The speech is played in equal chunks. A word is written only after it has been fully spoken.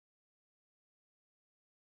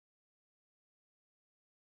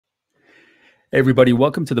Hey, everybody,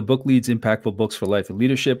 welcome to the Book Leads Impactful Books for Life and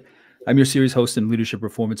Leadership. I'm your series host and leadership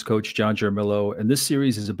performance coach, John Germillo, and this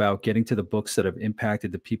series is about getting to the books that have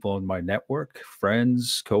impacted the people in my network,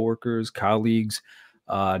 friends, coworkers, colleagues,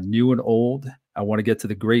 new and old. I want to get to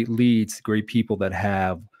the great leads, great people that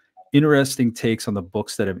have interesting takes on the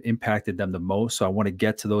books that have impacted them the most. So I want to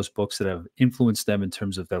get to those books that have influenced them in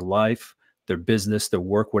terms of their life, their business, their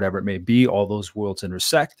work, whatever it may be. All those worlds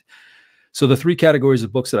intersect. So the three categories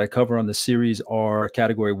of books that I cover on the series are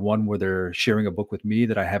category one, where they're sharing a book with me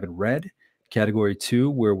that I haven't read. Category two,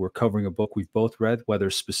 where we're covering a book we've both read, whether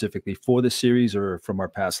specifically for the series or from our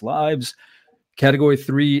past lives. Category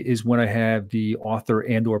three is when I have the author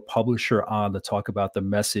and or publisher on to talk about the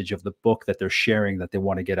message of the book that they're sharing that they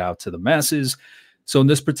want to get out to the masses. So in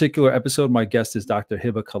this particular episode, my guest is Dr.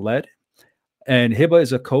 Hiba Khaled. And Hiba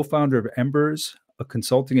is a co-founder of Embers, a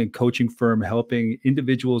consulting and coaching firm helping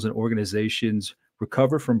individuals and organizations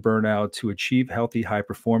recover from burnout to achieve healthy high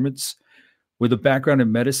performance. With a background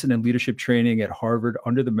in medicine and leadership training at Harvard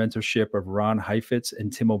under the mentorship of Ron Heifetz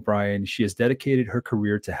and Tim O'Brien, she has dedicated her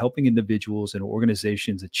career to helping individuals and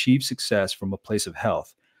organizations achieve success from a place of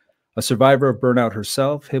health. A survivor of burnout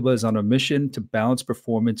herself, Hiba is on a mission to balance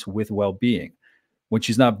performance with well-being. When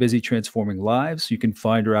she's not busy transforming lives, you can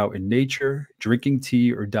find her out in nature, drinking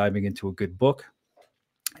tea, or diving into a good book.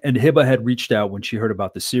 And Hiba had reached out when she heard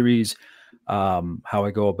about the series, how I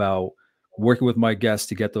go about working with my guests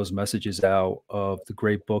to get those messages out of the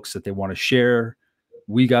great books that they want to share.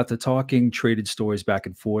 We got to talking, traded stories back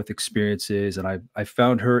and forth, experiences, and I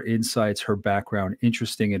found her insights, her background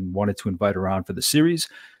interesting, and wanted to invite her on for the series.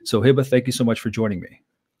 So Hiba, thank you so much for joining me.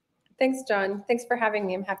 Thanks, John. Thanks for having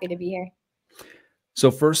me. I'm happy to be here. So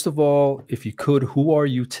first of all, if you could, who are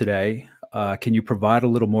you today? Can you provide a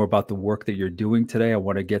little more about the work that you're doing today? I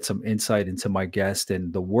want to get some insight into my guest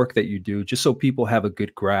and the work that you do, just so people have a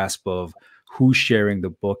good grasp of who's sharing the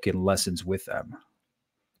book and lessons with them.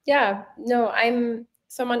 Yeah, no, I'm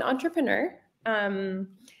an entrepreneur.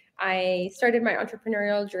 I started my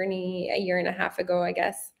entrepreneurial journey a year and a half ago, I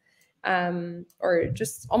guess, or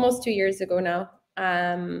just almost 2 years ago now.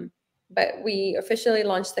 But we officially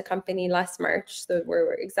launched the company last March, so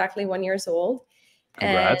we're exactly 1 year old.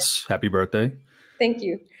 Congrats. Happy birthday. Thank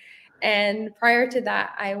you. And prior to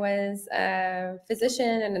that, I was a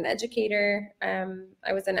physician and an educator.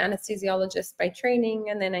 I was an anesthesiologist by training,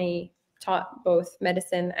 and then I taught both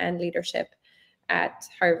medicine and leadership at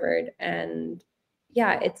Harvard. And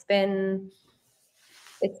yeah, it's been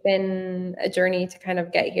a journey to kind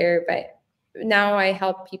of get here, but now I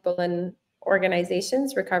help people in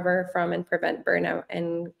organizations recover from and prevent burnout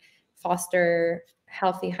and foster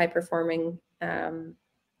healthy, high-performing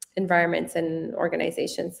environments and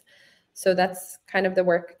organizations. So that's kind of the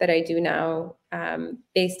work that I do now,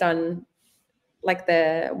 based on like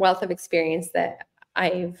the wealth of experience that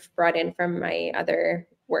I've brought in from my other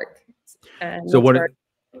work. So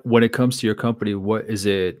when it comes to your company, what is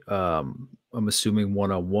it? I'm assuming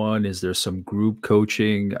one-on-one. Is there some group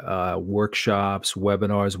coaching, workshops,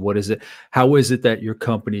 webinars? What is it? How is it that your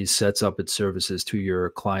company sets up its services to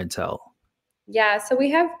your clientele? Yeah, so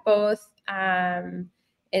we have both an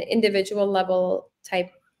individual level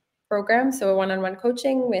type program, so a one-on-one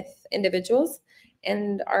coaching with individuals,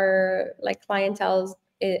 and our clientele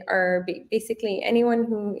are basically anyone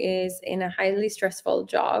who is in a highly stressful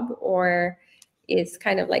job or is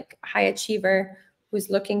kind of like a high achiever who's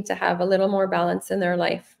looking to have a little more balance in their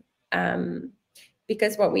life.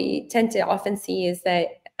 Because what we tend to often see is that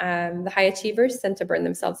the high achievers tend to burn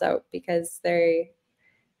themselves out because they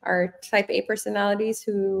are type A personalities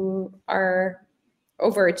who are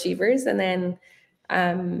overachievers, and then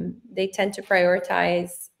they tend to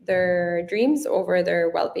prioritize their dreams over their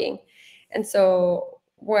well-being. And so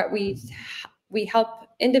what we help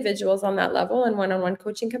individuals on that level in one-on-one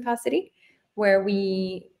coaching capacity, where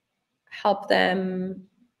we help them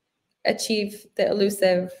achieve the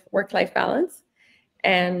elusive work-life balance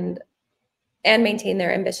and maintain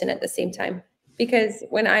their ambition at the same time. Because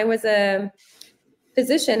when I was a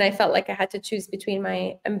physician, I felt like I had to choose between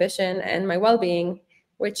my ambition and my well-being,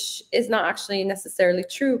 which is not actually necessarily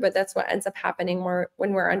true, but that's what ends up happening more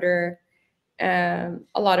when we're under a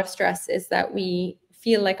lot of stress, is that we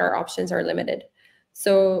feel like our options are limited.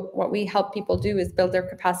 So what we help people do is build their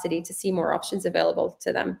capacity to see more options available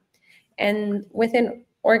to them. And within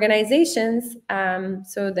organizations,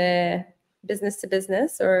 so the business to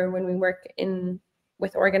business, or when we work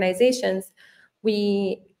with organizations,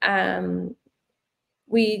 we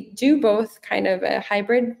do both kind of a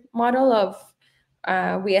hybrid model of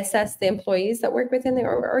we assess the employees that work within the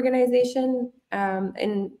organization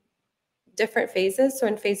in different phases. So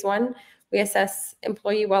in phase one, we assess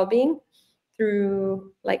employee well-being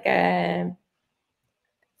through like an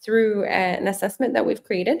assessment that we've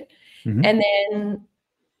created. Mhm. And then,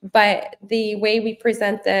 but the way we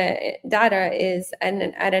present the data is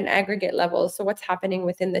at an aggregate level. So what's happening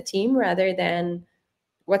within the team rather than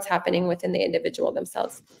what's happening within the individual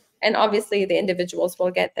themselves. And obviously the individuals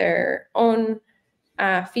will get their own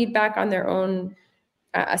feedback on their own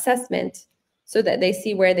assessment so that they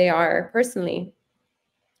see where they are personally.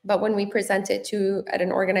 But when we present it at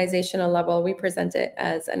an organizational level, we present it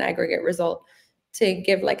as an aggregate result to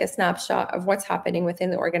give like a snapshot of what's happening within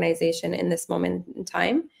the organization in this moment in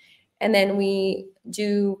time. And then we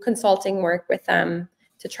do consulting work with them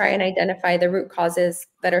to try and identify the root causes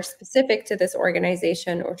that are specific to this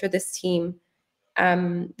organization or to this team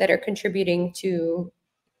that are contributing to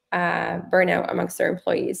burnout amongst their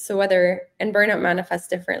employees. So and burnout manifests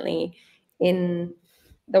differently in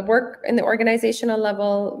the work in the organizational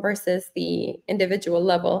level versus the individual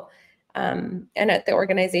level. And at the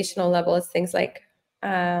organizational level, it's things like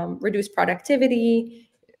reduced productivity,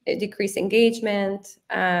 decreased engagement,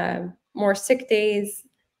 more sick days,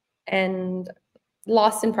 and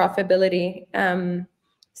loss in profitability.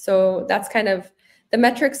 So that's kind of, the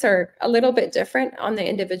metrics are a little bit different on the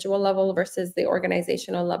individual level versus the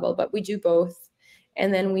organizational level, but we do both.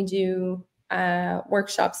 And then we do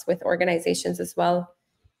workshops with organizations as well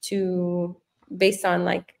based on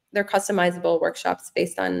like they're customizable workshops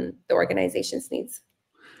based on the organization's needs.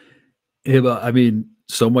 Hiba, I mean,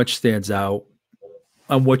 so much stands out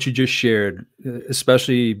on what you just shared,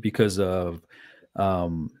 especially because of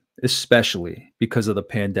the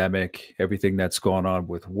pandemic, everything that's gone on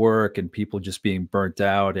with work and people just being burnt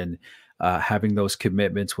out and having those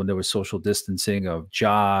commitments when there was social distancing of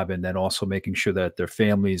job, and then also making sure that their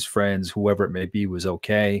families, friends, whoever it may be, was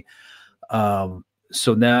okay.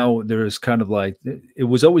 So now there's kind of like, it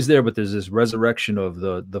was always there, but there's this resurrection of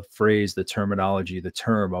the phrase, the terminology, the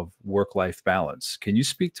term of work-life balance. Can you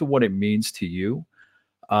speak to what it means to you?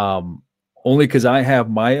 Only because I have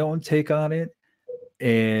my own take on it,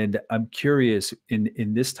 and I'm curious,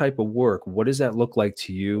 in this type of work, what does that look like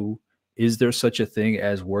to you? Is there such a thing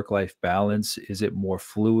as work-life balance? Is it more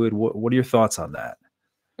fluid? What are your thoughts on that?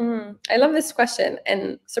 I love this question,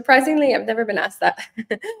 and surprisingly, I've never been asked that.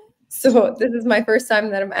 So this is my first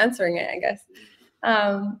time that I'm answering it, I guess.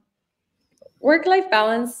 Work-life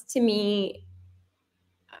balance to me,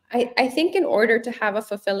 I think in order to have a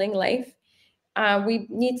fulfilling life, we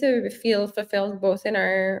need to feel fulfilled both in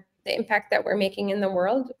the impact that we're making in the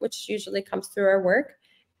world, which usually comes through our work,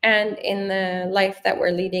 and in the life that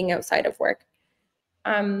we're leading outside of work.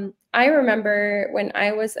 I remember when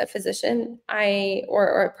I was a physician,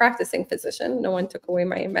 or a practicing physician, no one took away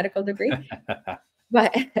my medical degree.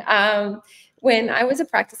 But when I was a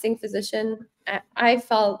practicing physician, I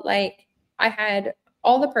felt like I had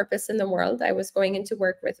all the purpose in the world. I was going into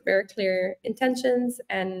work with very clear intentions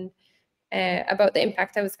and about the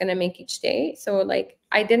impact I was going to make each day. So like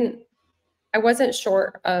I wasn't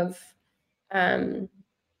short of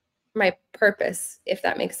my purpose, if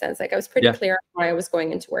that makes sense. Like I was pretty clear on why I was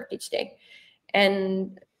going into work each day.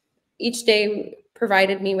 And each day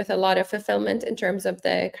provided me with a lot of fulfillment in terms of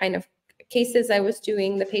the kind of cases I was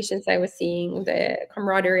doing, the patients I was seeing, the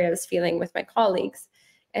camaraderie I was feeling with my colleagues.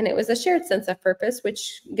 And it was a shared sense of purpose,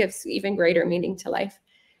 which gives even greater meaning to life.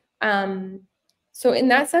 So in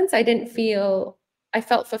that sense, I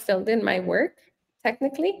felt fulfilled in my work,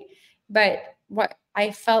 technically, but what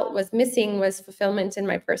I felt was missing was fulfillment in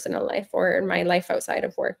my personal life or in my life outside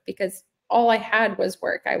of work, because all I had was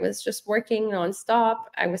work. I was just working nonstop.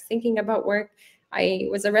 I was thinking about work. I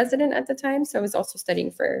was a resident at the time, so I was also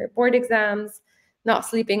studying for board exams, not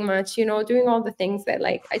sleeping much, doing all the things that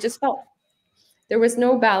like I just felt there was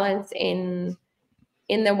no balance in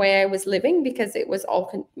the way I was living, because it was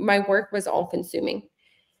my work was all consuming.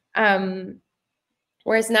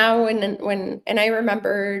 Whereas now and I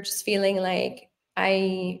remember just feeling like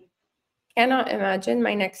I cannot imagine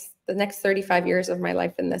the next 35 years of my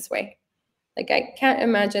life in this way. Like I can't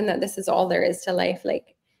imagine that this is all there is to life.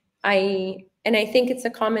 Like I think it's a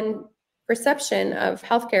common perception of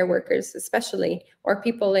healthcare workers, especially, or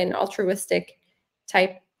people in altruistic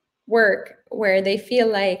type work, where they feel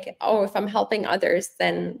like, oh, if I'm helping others,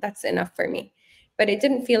 then that's enough for me. But it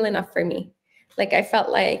didn't feel enough for me. Like I felt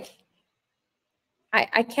like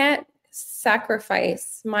I can't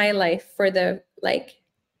sacrifice my life for the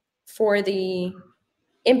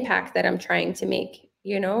impact that I'm trying to make.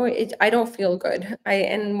 I don't feel good.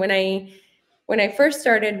 And when I first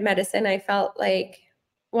started medicine, I felt like,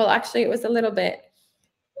 well, actually, it was a little bit.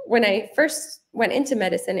 When I first went into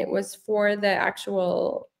medicine, it was for the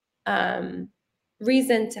actual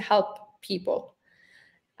reason to help people.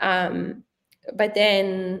 But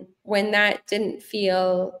then when that didn't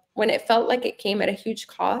feel, when it felt like it came at a huge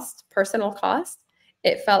cost, personal cost,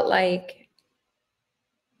 it felt like,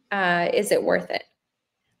 is it worth it?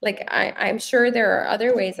 Like, I'm sure there are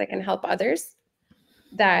other ways I can help others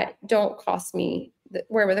that don't cost me,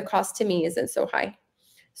 where the cost to me isn't so high.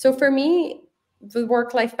 So for me, the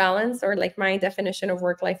work-life balance, or like my definition of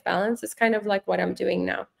work-life balance, is kind of like what I'm doing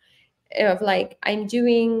now. Of like, I'm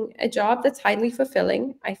doing a job that's highly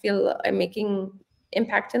fulfilling. I feel I'm making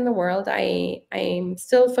impact in the world. I'm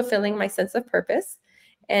still fulfilling my sense of purpose.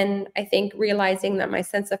 And I think realizing that my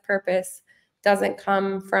sense of purpose doesn't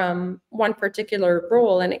come from one particular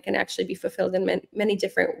role, and it can actually be fulfilled in many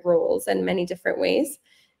different roles and many different ways,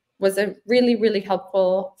 was a really, really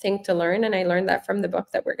helpful thing to learn. And I learned that from the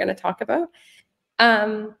book that we're going to talk about.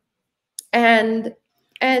 Um, and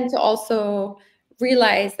to also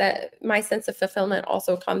realize that my sense of fulfillment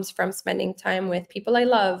also comes from spending time with people I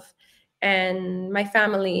love, and my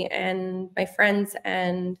family and my friends,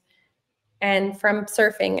 and from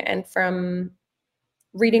surfing, and from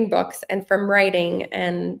reading books, and from writing,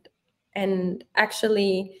 and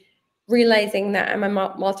actually realizing that I'm a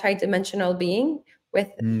multi-dimensional being with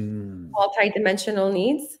multi-dimensional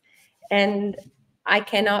needs, and I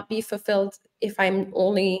cannot be fulfilled if I'm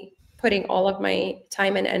only putting all of my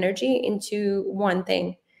time and energy into one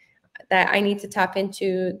thing. That I need to tap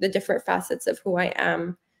into the different facets of who I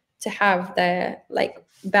am to have the like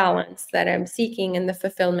balance that I'm seeking and the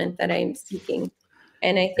fulfillment that I'm seeking.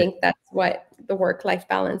 And I think that's what the work-life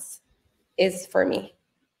balance is for me.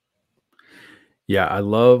 Yeah, I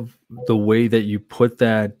love the way that you put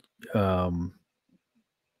that. Um,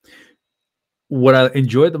 what I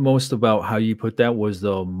enjoyed the most about how you put that was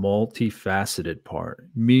the multifaceted part,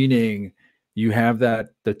 meaning you have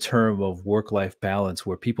the term of work-life balance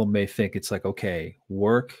where people may think it's like, okay,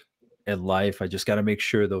 work and life, I just got to make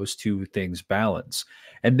sure those two things balance.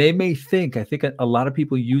 And they may think, I think a lot of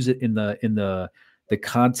people use it in the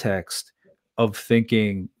context of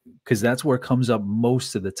thinking, because that's where it comes up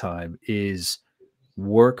most of the time, is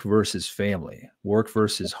work versus family, work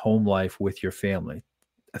versus home life with your family.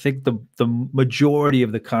 I think the majority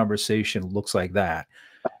of the conversation looks like that.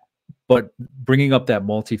 But bringing up that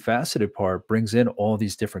multifaceted part brings in all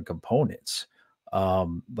these different components.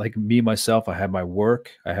 Like me, myself, I have my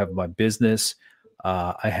work, I have my business,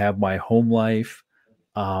 I have my home life.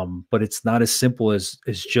 But it's not as simple as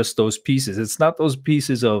just those pieces. It's not those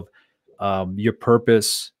pieces of your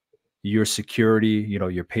purpose, your security,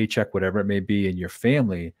 your paycheck, whatever it may be, and your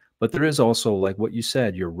family. But there is also, like what you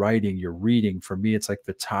said, your writing, your reading. For me, it's like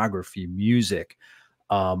photography, music.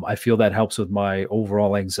 I feel that helps with my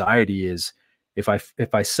overall anxiety. Is if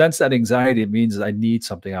I sense that anxiety, it means I need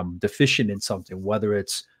something. I'm deficient in something, whether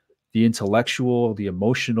it's the intellectual, the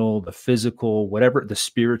emotional, the physical, whatever, the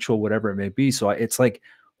spiritual, whatever it may be. So it's like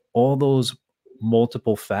all those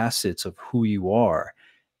multiple facets of who you are.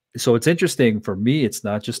 So it's interesting for me. It's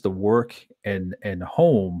not just the work and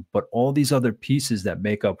home, but all these other pieces that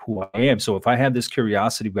make up who I am. So if I have this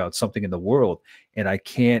curiosity about something in the world and I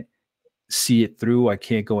can't see it through, I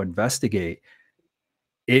can't go investigate,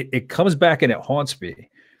 it comes back and it haunts me.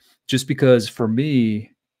 Just because for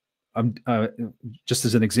me, I'm just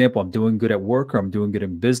as an example, I'm doing good at work or I'm doing good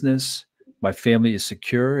in business. My family is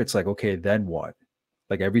secure. It's like, okay, then what?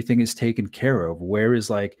 Like everything is taken care of. Where is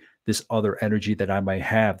like this other energy that I might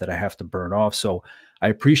have that I have to burn off? So I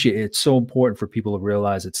appreciate it. It's so important for people to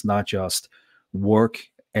realize it's not just work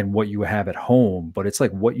and what you have at home, but it's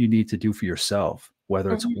like what you need to do for yourself,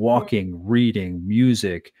 whether it's walking, reading,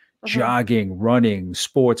 music, jogging, running,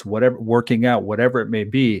 sports, whatever, working out, whatever it may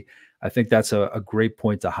be. I think that's a great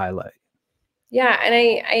point to highlight. Yeah. And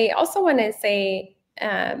I also want to say,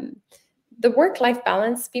 the work-life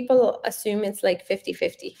balance, people assume it's like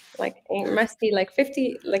 50-50. Like it must be like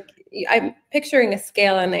 50, like I'm picturing a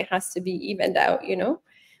scale and it has to be evened out,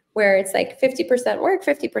 where it's like 50% work,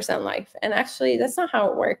 50% life. And actually that's not how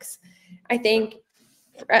it works. I think,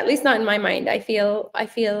 at least not in my mind. I feel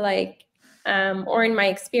like, or in my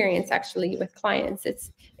experience actually with clients,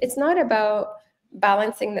 it's not about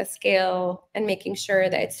balancing the scale and making sure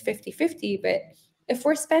that it's 50-50, but if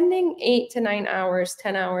we're spending 8 to 9 hours,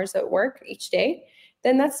 10 hours at work each day,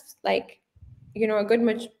 then that's like, a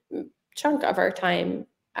good chunk of our time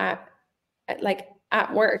at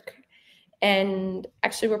work. And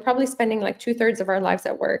actually, we're probably spending like 2/3 of our lives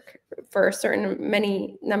at work for a certain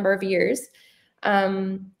many number of years.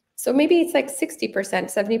 So maybe it's like 60%,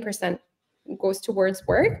 70% goes towards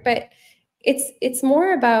work, but it's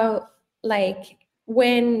more about like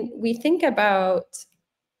when we think about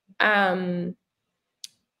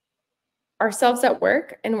ourselves at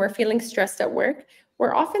work and we're feeling stressed at work,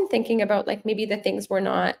 we're often thinking about like maybe the things we're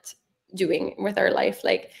not doing with our life.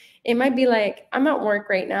 Like it might be like, I'm at work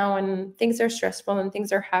right now and things are stressful and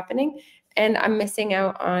things are happening, and I'm missing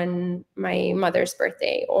out on my mother's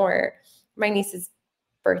birthday or my niece's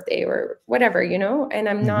birthday or whatever, you know, and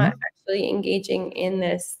I'm not actually engaging in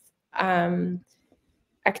this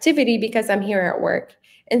activity because I'm here at work.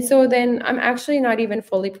 And so then I'm actually not even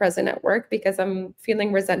fully present at work because I'm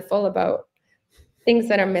feeling resentful about things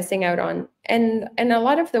that I'm missing out on. And a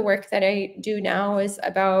lot of the work that I do now is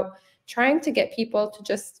about trying to get people to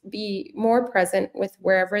just be more present with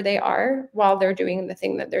wherever they are while they're doing the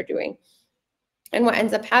thing that they're doing. And what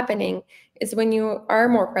ends up happening is when you are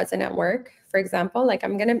more present at work, for example, like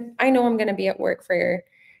I know I'm gonna be at work for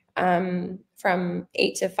from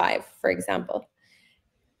 8 to 5, for example.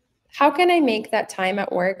 How can I make that time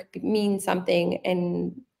at work mean something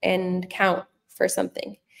and count for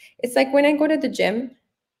something? It's like when I go to the gym,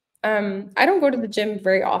 I don't go to the gym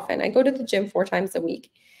very often. I go to the gym 4 times a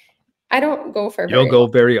week. I don't go for You don't very go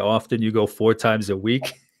long. very often. You go 4 times a week.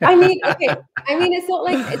 I mean, okay. I mean, it's not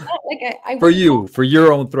like I For wouldn't call. you, for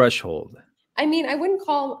your own threshold. I mean, I wouldn't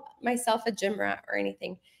call myself a gym rat or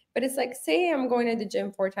anything, but it's like, say I'm going to the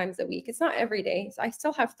gym 4 times a week. It's not every day, so I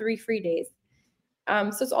still have 3 free days.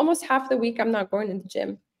 So it's almost half the week I'm not going to the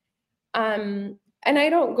gym. And I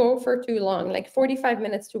don't go for too long, like 45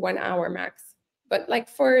 minutes to 1 hour max. But like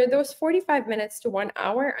for those 45 minutes to 1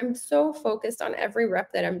 hour, I'm so focused on every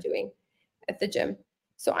rep that I'm doing at the gym.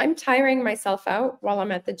 So I'm tiring myself out while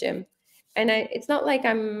I'm at the gym. And it's not like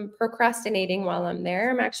I'm procrastinating while I'm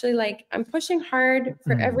there. I'm actually like, I'm pushing hard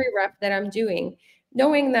for every rep that I'm doing,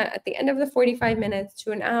 knowing that at the end of the 45 minutes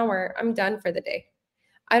to an hour, I'm done for the day.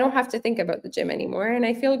 I don't have to think about the gym anymore. And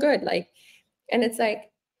I feel good. Like, and it's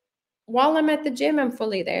like, while I'm at the gym, I'm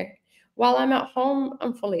fully there. While I'm at home,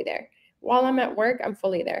 I'm fully there. While I'm at work, I'm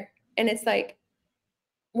fully there. And it's like,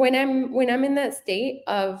 when I'm in that state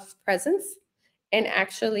of presence and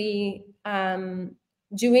actually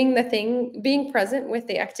doing the thing, being present with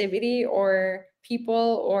the activity or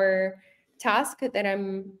people or task that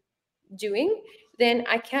I'm doing, then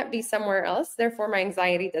I can't be somewhere else. Therefore, my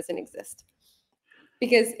anxiety doesn't exist.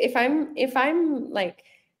 Because if I'm like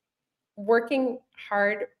working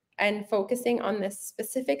hard and focusing on this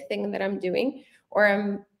specific thing that I'm doing, or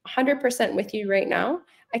I'm 100% with you right now,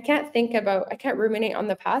 I can't ruminate on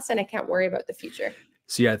the past and I can't worry about the future.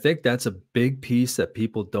 See, I think that's a big piece that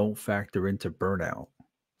people don't factor into burnout.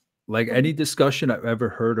 Like any discussion I've ever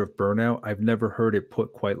heard of burnout, I've never heard it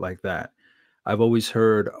put quite like that. I've always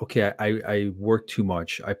heard, okay, I work too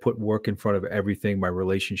much. I put work in front of everything. My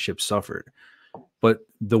relationship suffered. But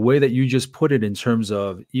the way that you just put it in terms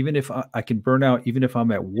of even if I can burn out, even if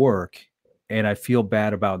I'm at work and I feel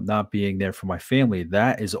bad about not being there for my family,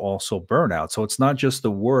 that is also burnout. So it's not just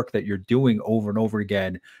the work that you're doing over and over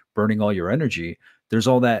again, burning all your energy. There's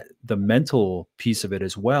all that, the mental piece of it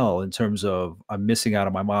as well, in terms of I'm missing out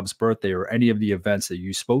on my mom's birthday or any of the events that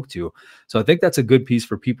you spoke to. So I think that's a good piece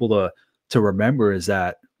for people to remember, is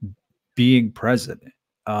that being present.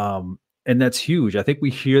 And that's huge. I think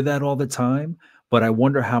we hear that all the time, but I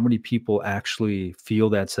wonder how many people actually feel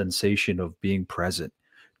that sensation of being present,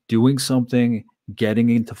 doing something,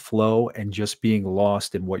 getting into flow, and just being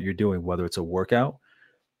lost in what you're doing, whether it's a workout,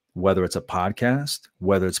 whether it's a podcast,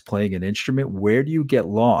 whether it's playing an instrument. Where do you get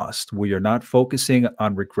lost where you're not focusing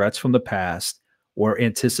on regrets from the past or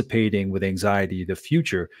anticipating with anxiety the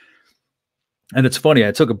future? And it's funny,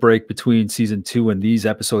 I took a break between season 2 and these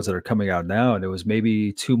episodes that are coming out now, and it was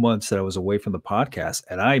maybe 2 months that I was away from the podcast,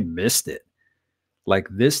 and I missed it. Like,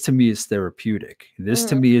 this to me is therapeutic. This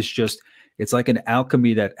to Mhm. me is just, it's like an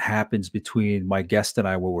alchemy that happens between my guest and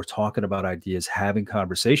I, where we're talking about ideas, having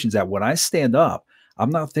conversations that when I stand up, I'm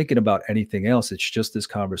not thinking about anything else. It's just this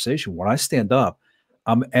conversation. When I stand up,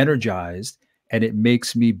 I'm energized, and it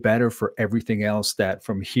makes me better for everything else that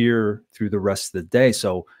from here through the rest of the day.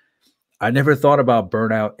 So I never thought about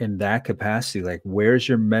burnout in that capacity. Like, where's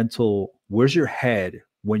your head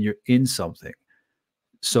when you're in something?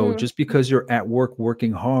 So Mhm. just because you're at work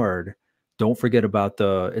working hard, don't forget about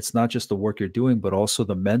it's not just the work you're doing, but also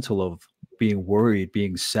the mental of being worried,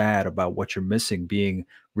 being sad about what you're missing, being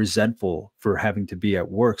resentful for having to be at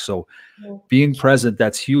work. So Mhm. being present,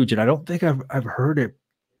 that's huge. And I don't think I've heard it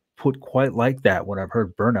put quite like that when I've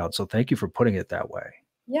heard burnout. So thank you for putting it that way.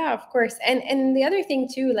 Yeah, of course. And the other thing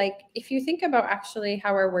too, like if you think about actually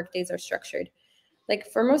how our work days are structured, like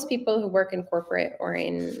for most people who work in corporate or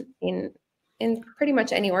in pretty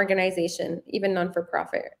much any organization, even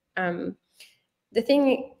non-for-profit, the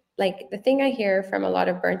thing I hear from a lot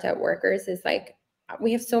of burnt out workers is like,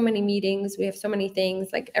 we have so many meetings, we have so many things.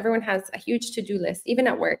 Like everyone has a huge to-do list, even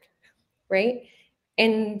at work, right?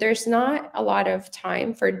 And there's not a lot of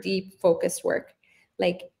time for deep focused work.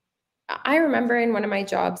 Like I remember in one of my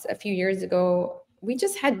jobs a few years ago, we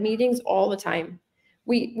just had meetings all the time.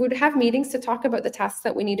 We would have meetings to talk about the tasks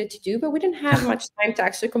that we needed to do, but we didn't have much time to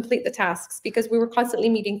actually complete the tasks because we were constantly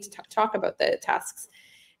meeting to talk about the tasks.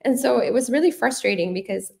 And so it was really frustrating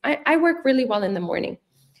because I work really well in the morning.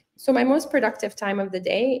 So my most productive time of the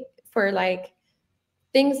day for like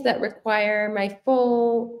things that require my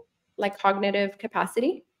full like cognitive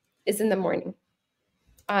capacity is in the morning.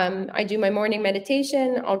 I do my morning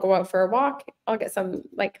meditation. I'll go out for a walk. I'll get some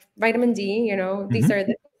like vitamin D, you know, these are the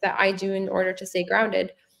things that I do in order to stay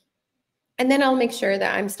grounded. And then I'll make sure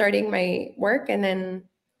that I'm starting my work and then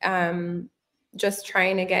just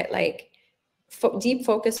trying to get like deep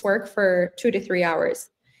focus work for 2 to 3 hours.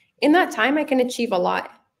 In that time, I can achieve a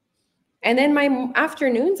lot. And then my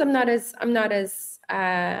afternoons, I'm not as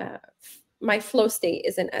my flow state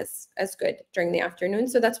isn't as good during the afternoon.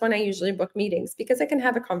 So that's when I usually book meetings because I can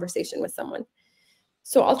have a conversation with someone.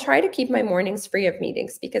 So I'll try to keep my mornings free of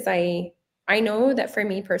meetings because I know that for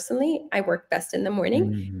me personally, I work best in the morning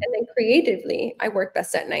and then creatively I work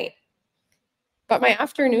best at night. But my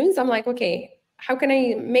afternoons, I'm like, okay, how can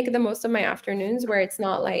I make the most of my afternoons where it's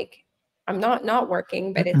not like I'm not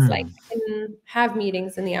working, but it's like I can have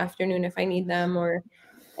meetings in the afternoon if I need them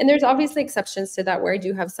and there's obviously exceptions to that where I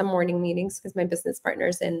do have some morning meetings because my business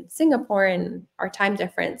partner's in Singapore and our time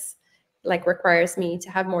difference like requires me to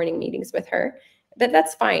have morning meetings with her. But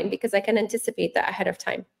that's fine because I can anticipate that ahead of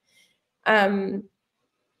time.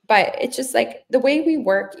 But it's just like the way we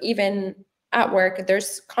work, even at work,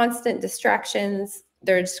 there's constant distractions.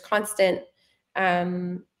 There's constant,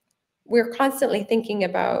 we're constantly thinking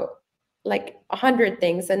about like 100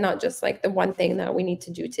 things and not just like the one thing that we need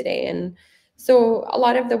to do today. And so a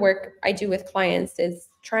lot of the work I do with clients is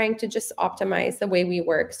trying to just optimize the way we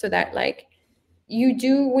work so that like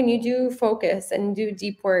when you do focus and do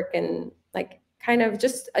deep work and like kind of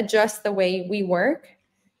just adjust the way we work,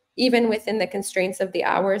 even within the constraints of the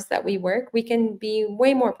hours that we work, we can be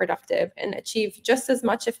way more productive and achieve just as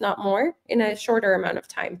much, if not more, in a shorter amount of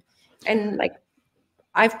time. And like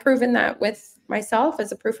I've proven that with myself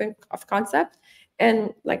as a proof of concept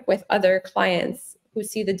and like with other clients who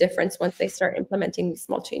see the difference once they start implementing these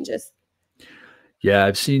small changes. Yeah,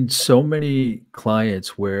 I've seen so many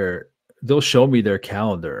clients where they'll show me their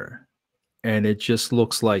calendar and it just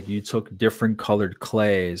looks like you took different colored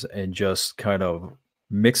clays and just kind of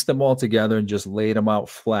mixed them all together and just laid them out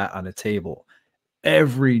flat on a table.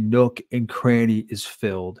 Every nook and cranny is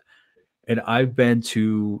filled. And I've been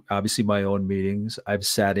to obviously my own meetings. I've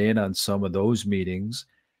sat in on some of those meetings.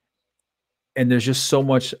 And there's just so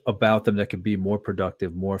much about them that could be more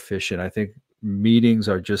productive, more efficient. I think meetings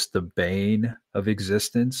are just the bane of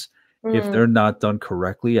existence. If they're not done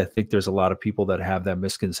correctly, I think there's a lot of people that have that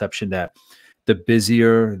misconception that the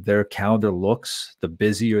busier their calendar looks, the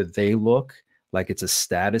busier they look, like it's a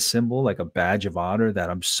status symbol, like a badge of honor that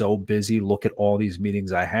I'm so busy. Look at all these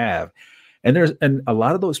meetings I have. And a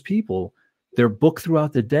lot of those people, they're booked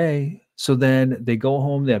throughout the day. So then they go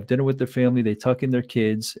home, they have dinner with their family, they tuck in their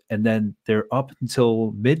kids, and then they're up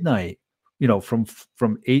until midnight, you know, from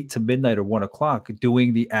 8 to midnight or 1 o'clock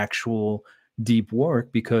doing the actual deep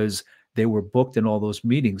work because they were booked in all those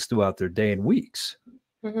meetings throughout their day and weeks.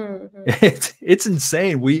 It's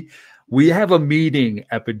insane. We have a meeting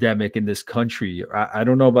epidemic in this country. I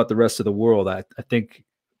don't know about the rest of the world. I think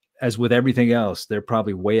as with everything else, they're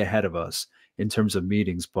probably way ahead of us in terms of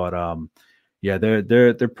meetings, but yeah,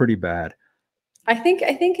 they're pretty bad. I think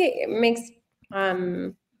it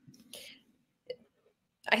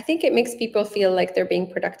makes people feel like they're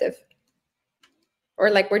being productive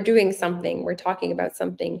or like we're doing something, we're talking about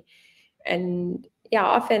something. And yeah,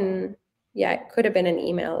 often, yeah, it could have been an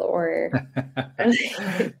email or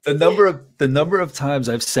the number of times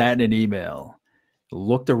I've sat in an email,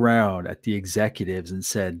 looked around at the executives and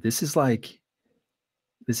said, this is like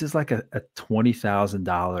a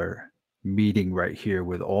 $20,000 meeting right here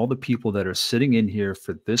with all the people that are sitting in here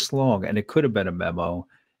for this long. And it could have been a memo.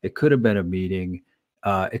 It could have been a meeting.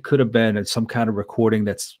 It could have been some kind of recording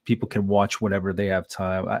that people can watch whenever they have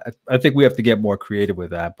time. I think we have to get more creative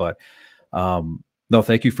with that. But no,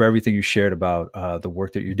 thank you for everything you shared about the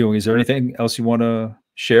work that you're doing. Is there anything else you want to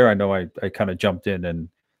share? I know I kind of jumped in and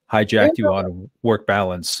hijacked you on work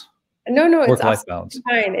balance. No, it's Work-life absolutely balance.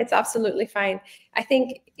 fine. It's absolutely fine. I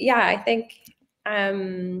think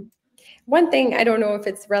one thing, I don't know if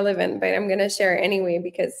it's relevant, but I'm going to share anyway,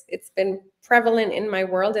 because it's been prevalent in my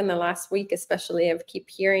world in the last week, especially. I keep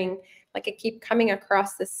hearing like I keep coming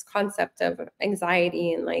across this concept of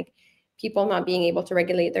anxiety and like people not being able to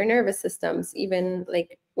regulate their nervous systems, even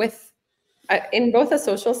like with in both a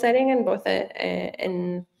social setting and both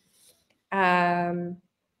in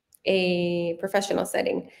a professional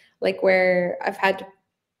setting, like where I've had,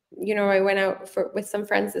 you know, I went out with some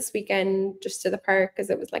friends this weekend just to the park because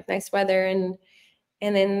it was like nice weather, and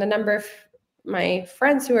then the number of my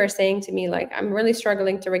friends who are saying to me like, I'm really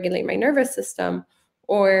struggling to regulate my nervous system,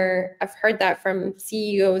 or I've heard that from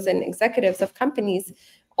CEOs and executives of companies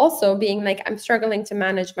also being like, I'm struggling to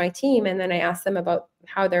manage my team. And then I ask them about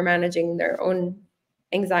how they're managing their own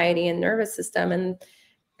anxiety and nervous system, and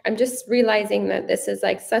I'm just realizing that this is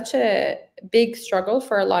like such a big struggle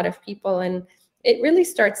for a lot of people. And it really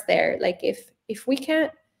starts there. Like if we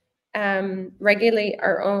can't regulate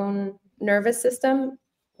our own nervous system,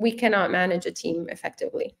 we cannot manage a team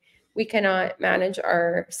effectively. We cannot manage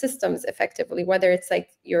our systems effectively, whether it's like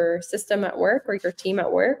your system at work or your team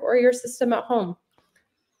at work or your system at home.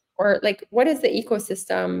 Or like, what is the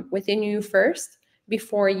ecosystem within you first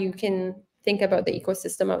before you can think about the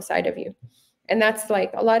ecosystem outside of you? And that's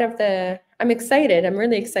like a lot of I'm excited. I'm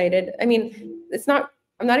really excited. I mean,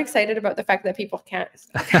 I'm not excited about the fact that people can't.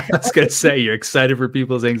 I was going to say, you're excited for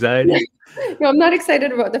people's anxiety? No, I'm not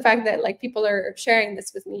excited about the fact that like people are sharing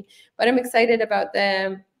this with me, but I'm excited about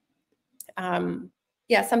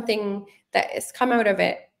something that has come out of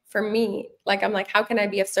it for me. Like, I'm like, how can I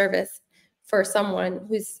be of service for someone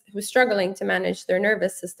who's struggling to manage their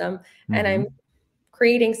nervous system? Mm-hmm. And I'm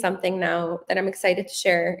creating something now that I'm excited to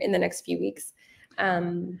share in the next few weeks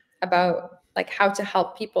about like how to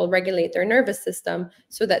help people regulate their nervous system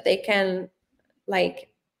so that they can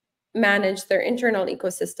like manage their internal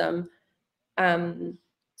ecosystem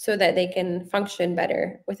so that they can function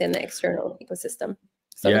better within the external ecosystem.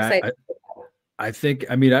 So I'm excited. I think,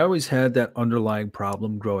 I mean, I always had that underlying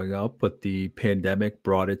problem growing up, but the pandemic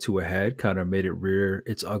brought it to a head, kind of made it rear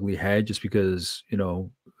its ugly head, just because, you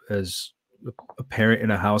know, as a parent in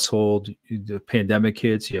a household, the pandemic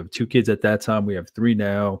hits, you have 2 kids at that time, we have 3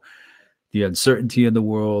 now, the uncertainty in the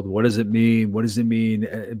world, what does it mean? What does it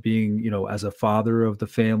mean being, you know, as a father of the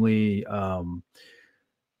family?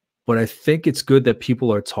 But I think it's good that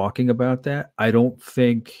people are talking about that. I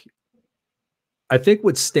think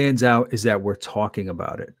what stands out is that we're talking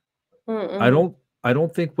about it. Mm-mm. I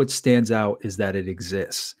don't think what stands out is that it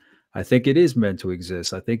exists. I think it is meant to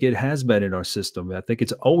exist. I think it has been in our system. I think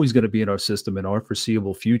it's always going to be in our system in our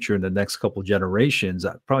foreseeable future in the next couple generations,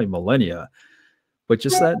 probably millennia. But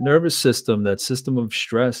just that nervous system, that system of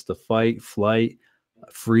stress, the fight, flight,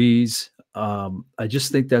 freeze, I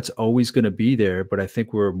just think that's always going to be there. But I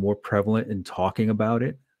think we're more prevalent in talking about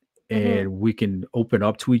it. And we can open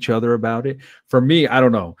up to each other about it. For me, I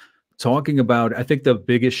don't know, talking about, I think the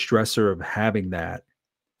biggest stressor of having that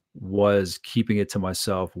was keeping it to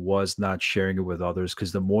myself, was not sharing it with others.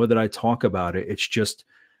 Because the more that I talk about it, it's just,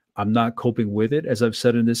 I'm not coping with it. As I've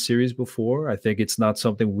said in this series before, I think it's not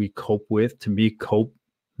something we cope with. To me, cope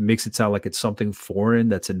makes it sound like it's something foreign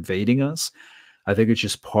that's invading us. I think it's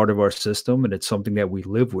just part of our system, and it's something that we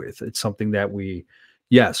live with. It's something that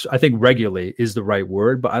yes, I think regulate is the right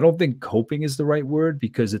word, but I don't think coping is the right word,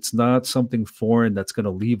 because it's not something foreign that's going to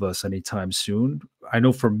leave us anytime soon. I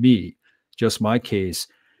know for me, just my case,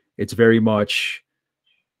 it's very much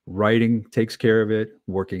writing takes care of it,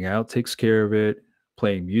 working out takes care of it,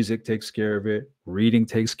 playing music takes care of it, reading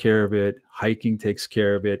takes care of it, hiking takes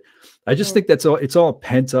care of it. I just think it's all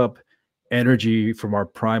pent up energy from our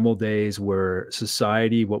primal days, where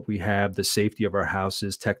society, what we have, the safety of our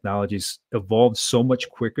houses, technologies evolved so much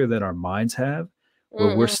quicker than our minds have,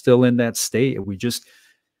 where we're still in that state. And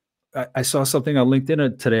I saw something on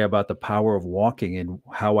LinkedIn today about the power of walking and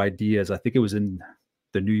how ideas, I think it was in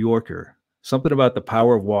the New Yorker, something about the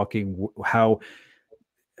power of walking, how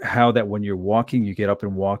that when you're walking, you get up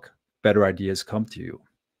and walk, better ideas come to you.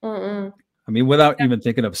 I mean, without even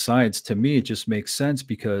thinking of science, to me, it just makes sense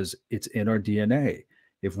because it's in our DNA.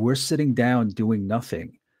 If we're sitting down doing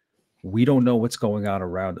nothing, we don't know what's going on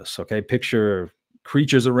around us. Okay. Picture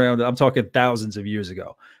creatures around. I'm talking thousands of years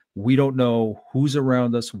ago. We don't know who's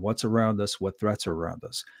around us, what's around us, what threats are around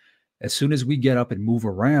us. As soon as we get up and move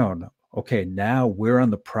around, okay, now we're on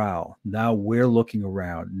the prowl. Now we're looking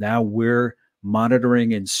around. Now we're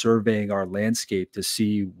monitoring and surveying our landscape to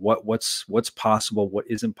see what's possible, what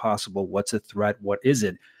isn't possible, what's a threat, what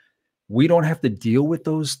isn't. We don't have to deal with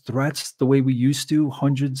those threats the way we used to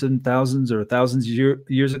hundreds and thousands or thousands of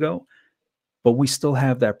years ago, but we still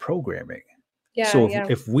have that programming. So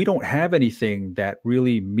if we don't have anything that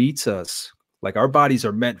really meets us, like our bodies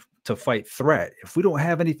are meant to fight threat, if we don't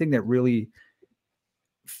have anything that really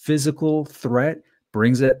physical threat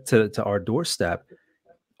brings it to our doorstep,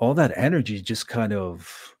 all that energy just kind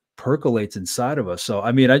of percolates inside of us. So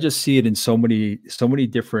I mean, I just see it in so many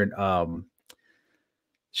different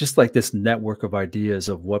just like this network of ideas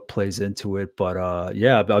of what plays into it. But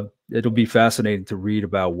yeah, it'll be fascinating to read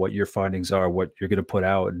about what your findings are, what you're going to put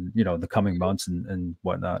out, and in the coming months and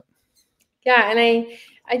whatnot. Yeah, and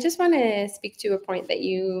I just want to speak to a point that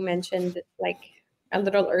you mentioned like a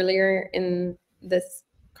little earlier in this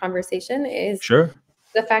conversation, is Sure.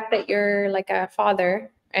 the fact that you're like a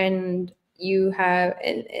father and you have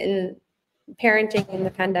in parenting in the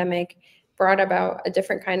pandemic brought about a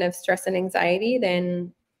different kind of stress and anxiety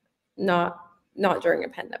than not during a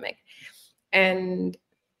pandemic. And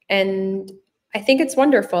I think it's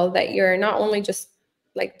wonderful that you're not only just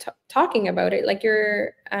like talking about it, like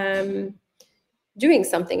you're doing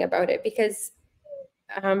something about it, because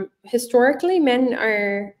historically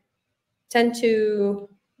men tend to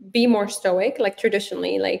be more stoic, like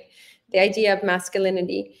traditionally, like the idea of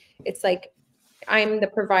masculinity. It's like, I'm the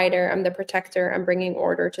provider, I'm the protector, I'm bringing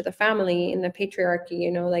order to the family in the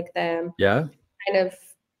patriarchy, like the Yeah. kind of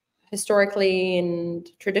historically and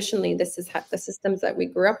traditionally, this is the systems that we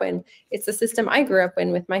grew up in. It's the system I grew up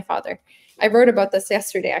in with my father. I wrote about this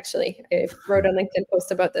yesterday, actually. I wrote a LinkedIn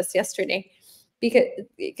post about this yesterday because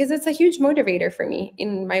it's a huge motivator for me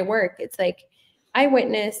in my work. It's like I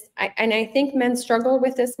witnessed, and I think men struggle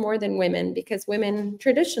with this more than women, because women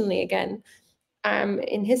traditionally, again,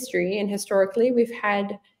 in history and historically, we've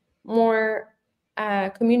had more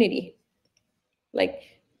community. Like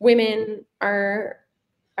women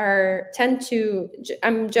tend to,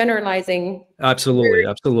 I'm generalizing. Absolutely.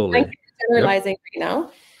 Absolutely. I'm generalizing right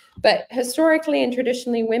now, but historically and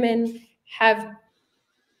traditionally, women have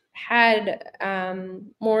had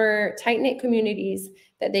more tight-knit communities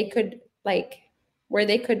that they could where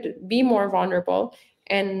they could be more vulnerable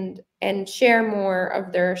and share more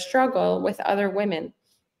of their struggle with other women,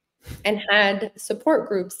 and had support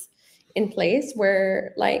groups in place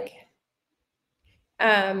where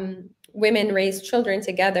women raise children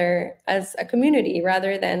together as a community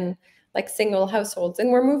rather than like single households.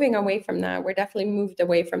 And we're moving away from that. We're definitely moved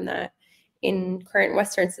away from that in current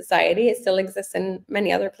Western society. It still exists in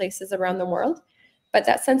many other places around the world, but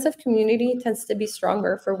that sense of community tends to be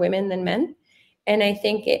stronger for women than men. And I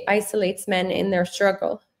think it isolates men in their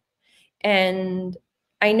struggle. And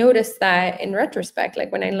I noticed that in retrospect,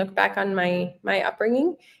 like when I look back on my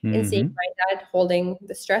upbringing and seeing my dad holding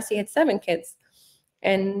the stress. He had 7 kids,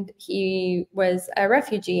 and he was a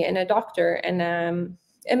refugee and a doctor and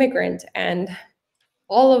immigrant, and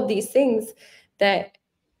all of these things that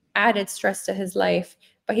added stress to his life,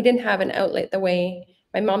 but he didn't have an outlet the way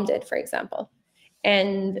my mom did, for example.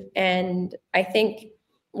 And I think,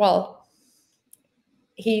 well,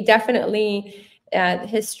 he definitely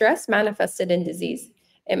his stress manifested in disease.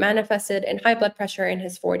 It manifested in high blood pressure in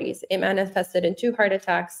his 40s. It manifested in 2 heart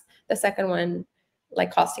attacks, the second one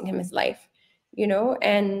like costing him his life,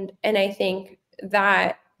 and I think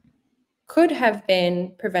that could have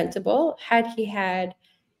been preventable had he had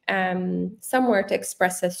somewhere to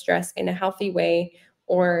express his stress in a healthy way,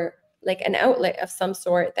 or like an outlet of some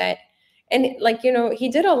sort that, and like,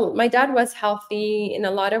 my dad was healthy in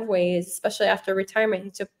a lot of ways, especially after retirement. He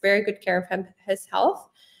took very good care of his health.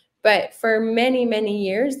 But for many, many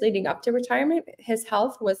years leading up to retirement, his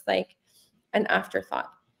health was like an afterthought.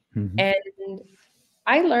 And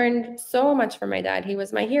I learned so much from my dad. He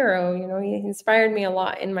was my hero. He inspired me a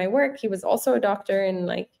lot in my work. He was also a doctor, and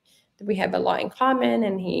like we have a lot in common,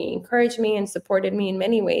 and he encouraged me and supported me in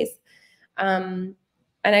many ways. And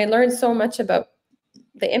I learned so much about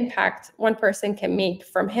the impact one person can make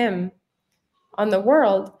from him on the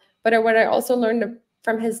world. But what I also learned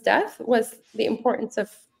from his death was the importance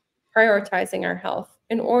of prioritizing our health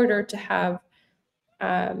in order to have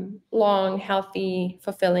long, healthy,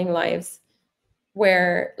 fulfilling lives.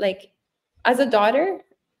 Where, like, as a daughter,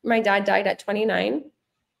 my dad died at 29.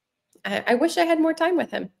 I wish I had more time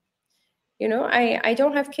with him. I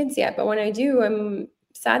don't have kids yet, but when I do, I'm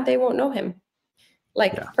sad they won't know him.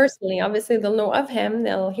 Personally, obviously they'll know of him,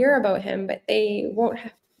 they'll hear about him, but they won't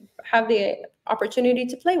have the opportunity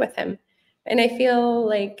to play with him. And I feel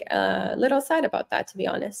like a little sad about that, to be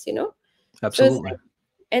honest, Absolutely.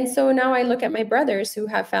 And so now I look at my brothers who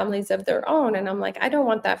have families of their own, and I'm like, I don't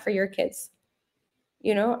want that for your kids.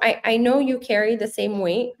 I know you carry the same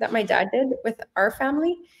weight that my dad did with our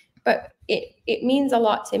family, but it means a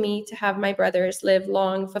lot to me to have my brothers live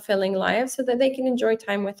long, fulfilling lives so that they can enjoy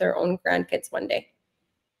time with their own grandkids one day.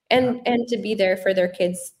 And to be there for their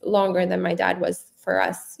kids longer than my dad was for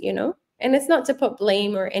us, And it's not to put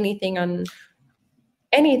blame or anything on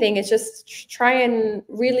anything, it's just try and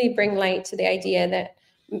really bring light to the idea that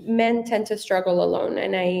men tend to struggle alone,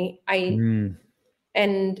 and I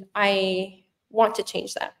want to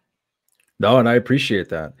change that. No, and I appreciate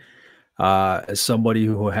that. As somebody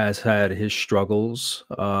who has had his struggles,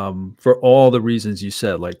 for all the reasons you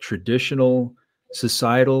said, like traditional,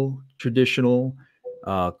 societal, traditional,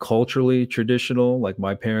 culturally traditional. Like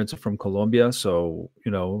my parents are from Colombia, so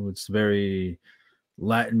it's very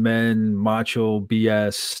Latin men, macho,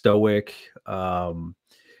 BS, stoic. But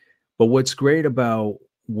what's great about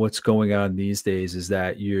what's going on these days is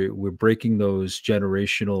that we're breaking those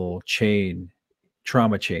generational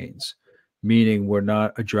trauma chains, meaning we're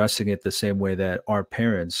not addressing it the same way that our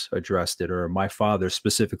parents addressed it, or my father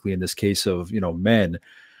specifically in this case of men.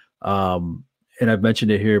 And I've mentioned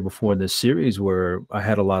it here before in this series where I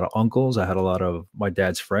had a lot of uncles, I had a lot of my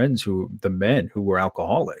dad's friends the men who were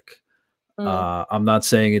alcoholic. I'm not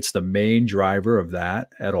saying it's the main driver of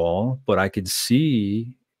that at all, but I could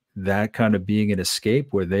see that kind of being an escape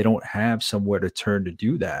where they don't have somewhere to turn to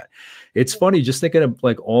do that. It's funny just thinking of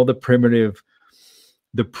like all the primitive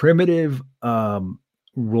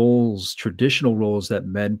roles, traditional roles that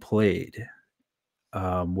men played,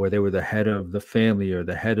 where they were the head of the family or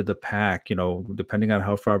the head of the pack, depending on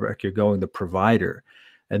how far back you're going, the provider.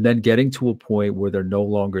 And then getting to a point where they're no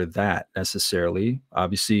longer that necessarily.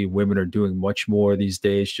 Obviously, women are doing much more these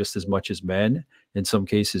days, just as much as men, in some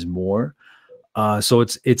cases more. So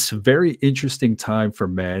it's a very interesting time for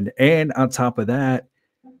men. And on top of that,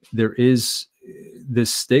 there is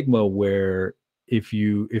this stigma where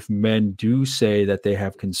if men do say that they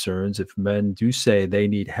have concerns, if men do say they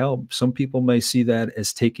need help, some people may see that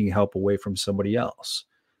as taking help away from somebody else.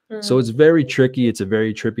 So it's very tricky. It's a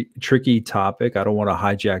very tricky topic. I don't want to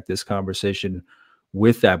hijack this conversation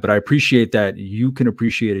with that, but I appreciate that you can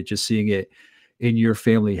appreciate it just seeing it in your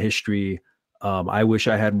family history. I wish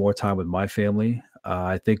I had more time with my family.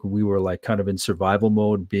 I think we were like kind of in survival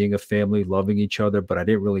mode, being a family, loving each other, but I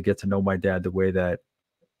didn't really get to know my dad the way that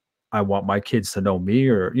I want my kids to know me.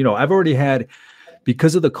 Or, I've already had,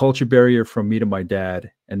 because of the culture barrier from me to my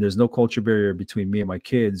dad, and there's no culture barrier between me and my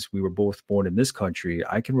kids. We were both born in this country.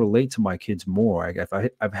 I can relate to my kids more.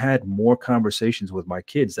 I've had more conversations with my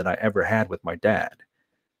kids than I ever had with my dad.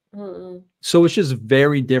 So it's just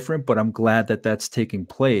very different, but I'm glad that that's taking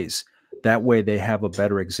place. That way they have a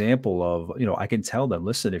better example of, I can tell them,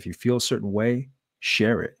 listen, if you feel a certain way,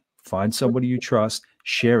 share it. Find somebody you trust,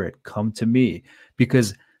 share it, come to me.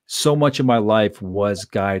 Because so much of my life was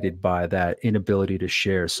guided by that inability to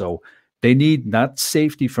share. So they need not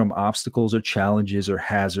safety from obstacles or challenges or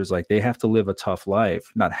hazards. Like they have to live a tough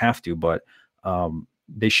life, not have to, but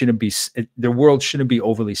they shouldn't be, their world shouldn't be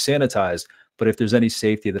overly sanitized. But if there's any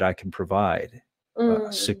safety that I can provide,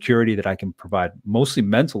 security that I can provide, mostly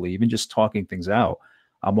mentally, even just talking things out,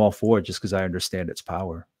 I'm all for it just because I understand its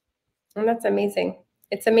power. And that's amazing.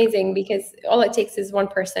 It's amazing because all it takes is one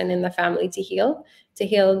person in the family to heal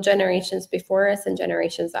generations before us and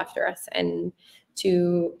generations after us, and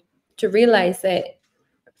to realize that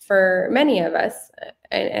for many of us,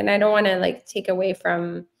 and I don't want to like take away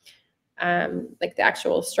from like the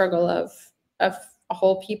actual struggle of a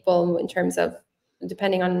whole people in terms of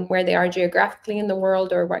depending on where they are geographically in the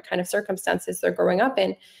world or what kind of circumstances they're growing up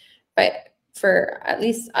in. But for at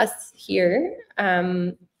least us here,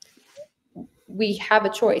 we have a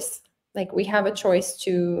choice. Like we have a choice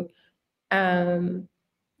to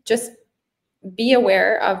just be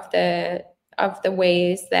aware of the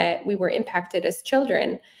ways that we were impacted as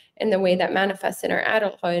children and the way that manifests in our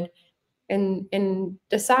adulthood, and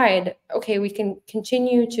decide, okay, we can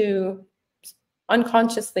continue to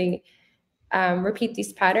unconsciously repeat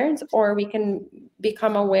these patterns, or we can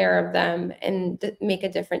become aware of them and make a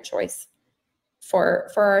different choice for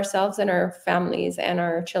ourselves and our families and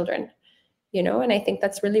our children. And I think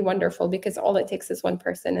that's really wonderful because all it takes is one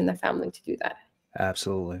person in the family to do that.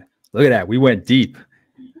 Absolutely. Look at that. We went deep.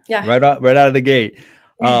 Yeah. Right out of the gate.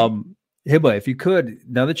 Hiba, if you could,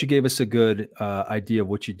 now that you gave us a good idea of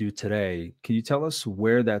what you do today, can you tell us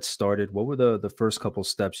where that started? What were the first couple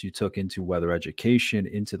steps you took into whether education,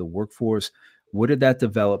 into the workforce? What did that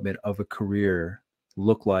development of a career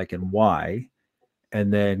look like and why?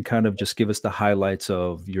 And then kind of just give us the highlights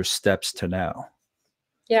of your steps to now.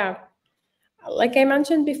 Yeah. Like I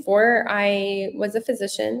mentioned before, I was a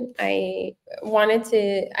physician. I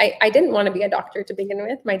didn't want to be a doctor to begin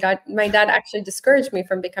with. My dad actually discouraged me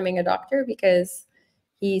from becoming a doctor because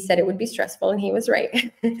he said it would be stressful, and he was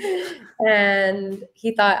right. And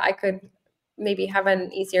he thought I could maybe have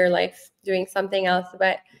an easier life doing something else.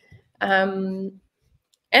 But and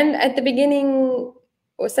at the beginning,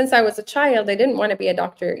 since I was a child, I didn't want to be a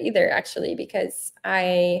doctor either, actually, because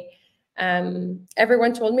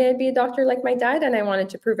everyone told me I'd be a doctor like my dad, and I wanted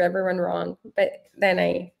to prove everyone wrong. But then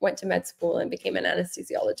I went to med school and became an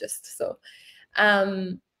anesthesiologist.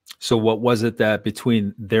 So what was it that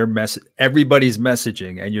between their everybody's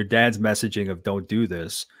messaging and your dad's messaging of don't do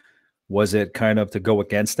this, was it kind of to go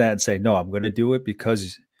against that and say, no, I'm going to do it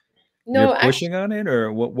because you're pushing on it?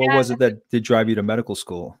 Or what was it that did drive you to medical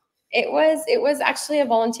school? It was actually a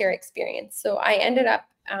volunteer experience. So I ended up,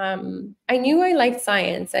 I knew I liked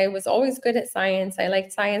science. I was always good at science. I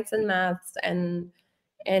liked science and maths, and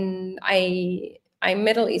I'm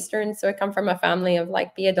Middle Eastern, so I come from a family of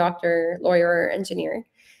like, be a doctor, lawyer, or engineer.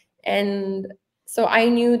 And so I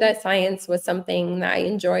knew that science was something that I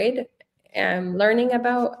enjoyed learning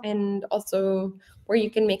about, and also where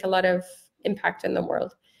you can make a lot of impact in the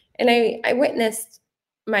world. And I witnessed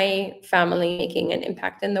my family making an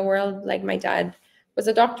impact in the world. Like, my dad was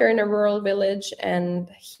a doctor in a rural village, and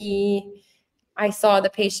I saw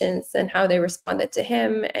the patients and how they responded to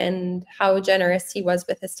him, and how generous he was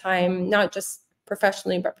with his time, not just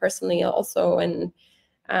professionally, but personally also. And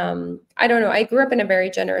I don't know, I grew up in a very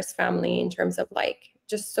generous family in terms of like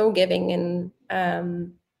just so giving.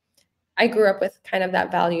 And I grew up with kind of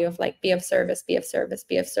that value of like, be of service, be of service,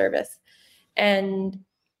 be of service. And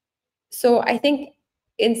so I think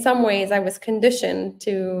in some ways I was conditioned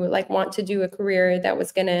to like want to do a career that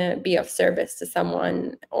was going to be of service to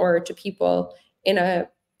someone or to people to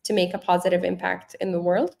make a positive impact in the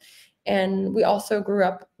world. And we also grew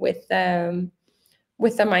up with the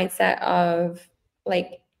mindset of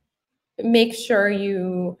like, make sure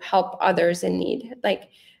you help others in need. Like,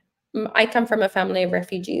 I come from a family of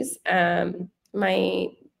refugees. My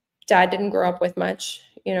dad didn't grow up with much.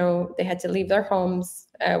 You know, they had to leave their homes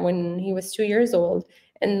when he was 2 years old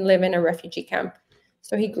and live in a refugee camp.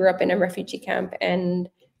 So he grew up in a refugee camp and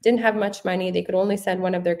didn't have much money. They could only send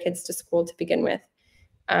one of their kids to school to begin with.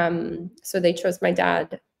 So they chose my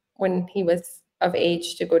dad when he was of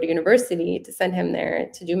age to go to university, to send him there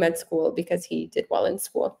to do med school because he did well in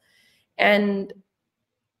school.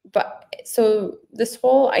 But so this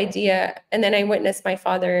whole idea, and then I witnessed my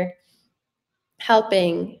father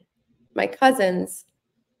helping my cousins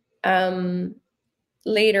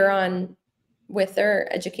later on with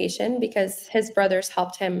their education, because his brothers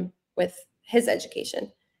helped him with his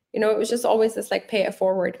education. You know, it was just always this like pay it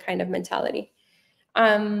forward kind of mentality.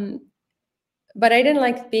 But I didn't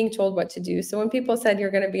like being told what to do. So when people said you're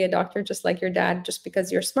going to be a doctor just like your dad, just because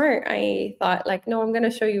you're smart, I thought like, no, I'm going to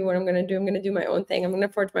show you what I'm going to do. I'm going to do my own thing. I'm going to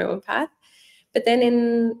forge my own path. But then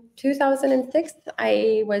in 2006,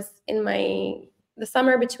 I was in the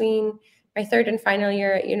summer between my third and final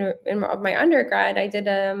year of my undergrad. I did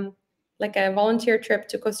like a volunteer trip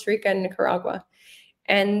to Costa Rica and Nicaragua.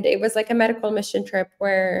 And it was like a medical mission trip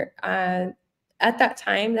where at that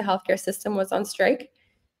time, the healthcare system was on strike.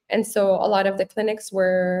 And so a lot of the clinics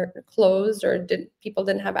were closed, or people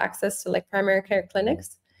didn't have access to like primary care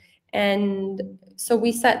clinics. And so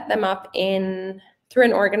we set them up through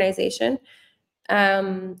an organization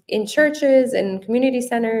in churches and community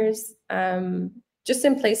centers, just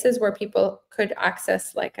in places where people could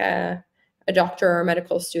access like a doctor or a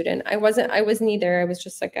medical student. I was neither. I was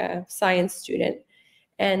just like a science student.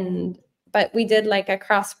 But we did like a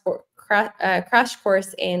crash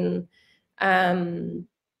course in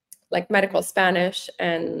like medical Spanish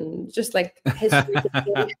and just like history.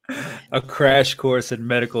 A crash course in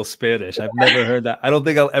medical Spanish. I've never heard that. I don't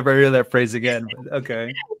think I'll ever hear that phrase again, but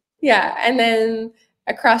okay. Yeah. And then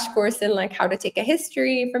a crash course in like how to take a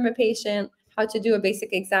history from a patient, how to do a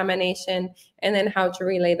basic examination, and then how to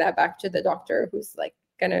relay that back to the doctor who's like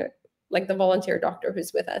like the volunteer doctor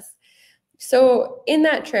who's with us. So in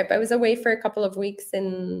that trip, I was away for a couple of weeks,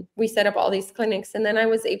 and we set up all these clinics. And then I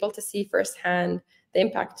was able to see firsthand the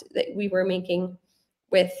impact that we were making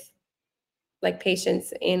with like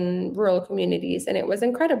patients in rural communities. And it was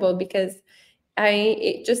incredible because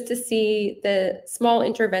just to see the small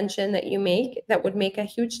intervention that you make that would make a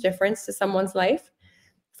huge difference to someone's life.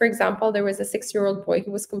 For example, there was a 6-year-old boy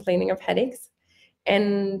who was complaining of headaches.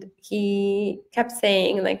 And he kept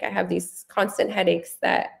saying, like, I have these constant headaches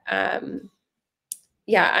that, I'm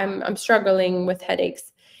struggling with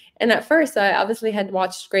headaches. And at first, I obviously had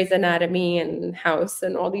watched Grey's Anatomy and House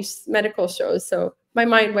and all these medical shows. So my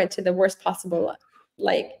mind went to the worst possible,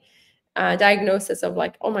 like, diagnosis of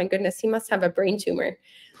like, oh my goodness, he must have a brain tumor.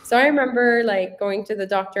 So I remember like going to the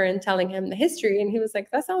doctor and telling him the history. And he was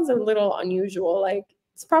like, that sounds a little unusual. Like,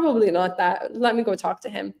 it's probably not that. Let me go talk to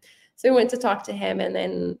him. So we went to talk to him, and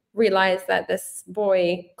then realized that this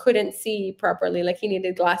boy couldn't see properly. Like, he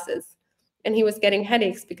needed glasses, and he was getting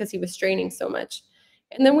headaches because he was straining so much.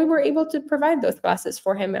 And then we were able to provide those glasses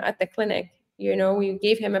for him at the clinic. You know, we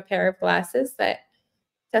gave him a pair of glasses that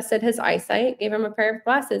tested his eyesight, gave him a pair of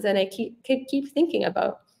glasses, and I could keep thinking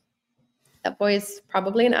about that boy is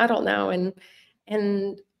probably an adult now, and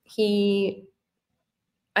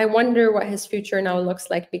I wonder what his future now looks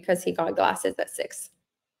like because he got glasses at 6.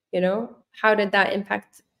 You know, how did that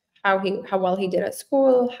impact how well he did at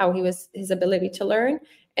school, how his ability to learn,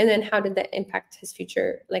 and then how did that impact his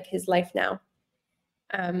future, like his life now?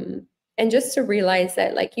 And just to realize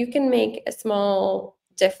that like you can make a small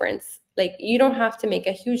difference. Like you don't have to make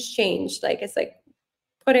a huge change. Like it's like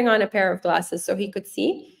putting on a pair of glasses so he could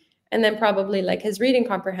see, and then probably like his reading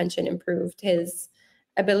comprehension improved, his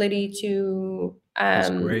ability to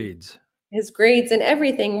his grades and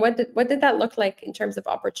everything. What did that look like in terms of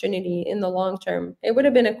opportunity in the long term? It would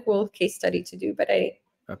have been a cool case study to do, but I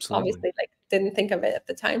obviously like didn't think of it at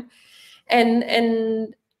the time.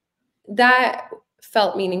 And that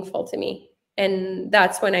felt meaningful to me. And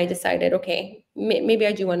that's when I decided, okay, maybe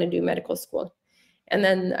I do want to do medical school. And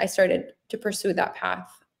then I started to pursue that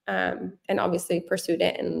path, and obviously pursued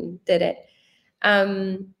it and did it.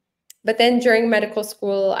 But then during medical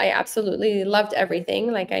school, I absolutely loved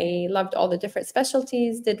everything. Like I loved all the different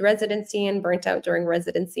specialties, did residency and burnt out during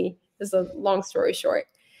residency. This is a long story short.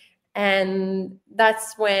 And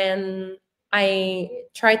that's when I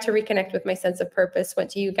tried to reconnect with my sense of purpose, went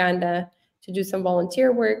to Uganda to do some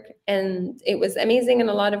volunteer work. And it was amazing in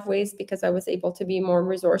a lot of ways because I was able to be more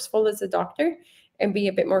resourceful as a doctor and be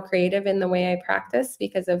a bit more creative in the way I practice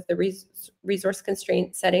because of the resource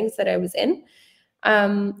constraint settings that I was in.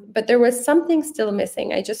 But there was something still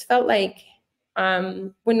missing. I just felt like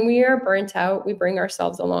when we are burnt out, we bring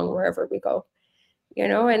ourselves along wherever we go, you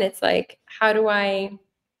know? And it's like, how do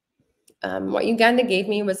what Uganda gave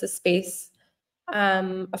me was a space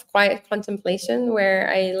of quiet contemplation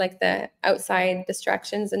where I like the outside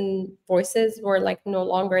distractions and voices were like no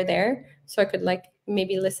longer there. So I could like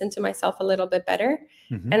maybe listen to myself a little bit better.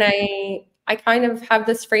 Mm-hmm. And I kind of have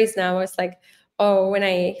this phrase now. It's like, oh, when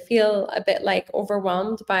I feel a bit like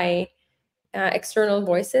overwhelmed by external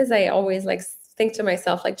voices, I always like think to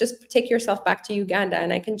myself, like, just take yourself back to Uganda.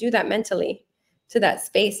 And I can do that mentally to that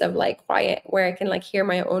space of like quiet where I can like hear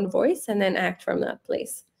my own voice and then act from that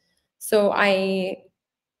place. So I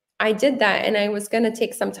did that, and I was going to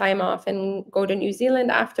take some time off and go to New Zealand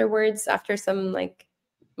afterwards, after some like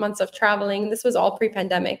months of traveling. This was all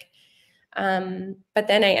pre-pandemic. But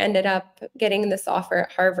then I ended up getting this offer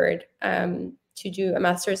at Harvard to do a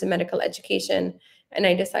master's in medical education, and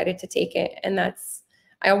I decided to take it. And I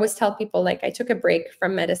always tell people, like, I took a break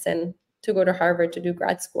from medicine to go to Harvard to do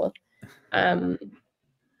grad school. And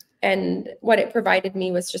what it provided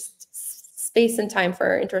me was just space and time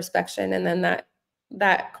for introspection. And then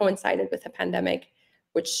that coincided with the pandemic,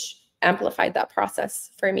 which amplified that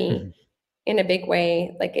process for me in a big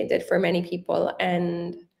way, like it did for many people.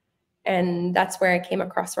 And that's where I came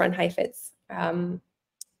across Ron Heifetz, one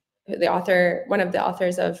of the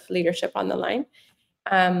authors of Leadership on the Line.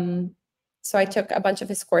 So I took a bunch of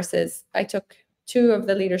his courses. I took 2 of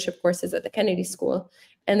the leadership courses at the Kennedy School,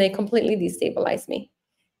 and they completely destabilized me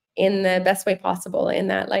in the best way possible, in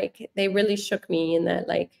that like they really shook me, in that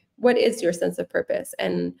like, what is your sense of purpose,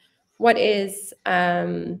 and what's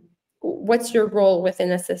your role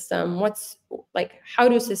within a system? What's like, how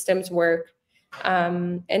do systems work?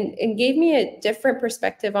 And gave me a different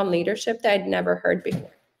perspective on leadership that I'd never heard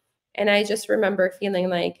before. And I just remember feeling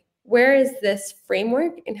like, where is this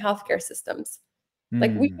framework in healthcare systems?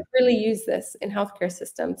 Like we could really use this in healthcare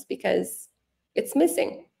systems because it's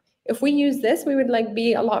missing. If we use this, we would like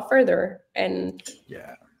be a lot further. And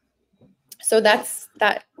yeah. So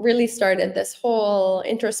that really started this whole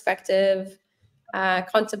introspective,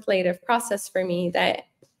 contemplative process for me that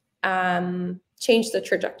changed the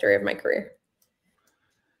trajectory of my career.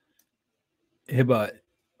 Hiba,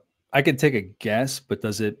 I can take a guess, but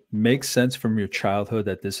does it make sense from your childhood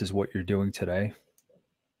that this is what you're doing today?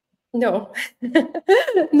 No,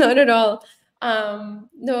 not at all.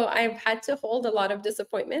 No, I've had to hold a lot of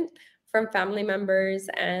disappointment from family members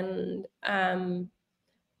and from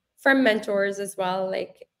mentors as well.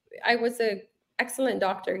 Like I was an excellent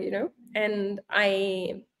doctor, you know, and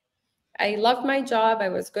I loved my job. I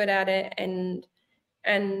was good at it. And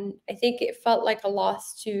I think it felt like a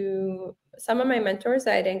loss to some of my mentors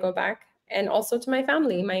that I didn't go back, and also to my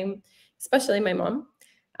family, especially my mom.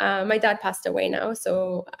 My dad passed away now.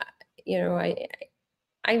 So, you know,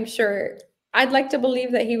 I'm sure I'd like to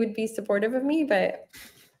believe that he would be supportive of me, but,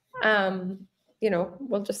 you know,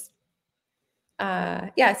 we'll just,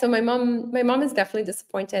 yeah. So my mom is definitely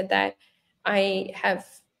disappointed that I have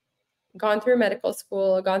gone through medical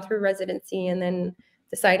school, gone through residency, and then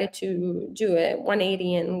decided to do a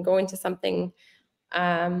 180 and go into something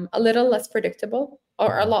a little less predictable,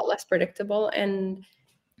 or a lot less predictable, and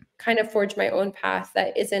kind of forge my own path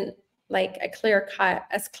that isn't like as clear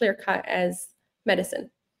cut as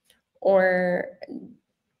medicine, or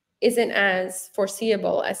isn't as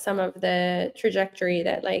foreseeable as some of the trajectory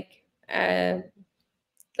that like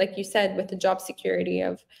you said, with the job security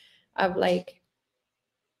of like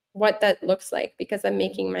what that looks like, because I'm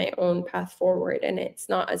making my own path forward and it's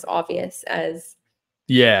not as obvious as.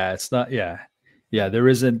 Yeah, it's not. Yeah. Yeah, there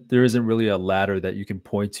isn't really a ladder that you can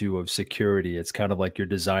point to of security. It's kind of like you're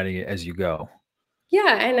designing it as you go.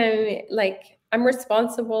 Yeah, and I'm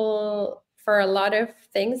responsible for a lot of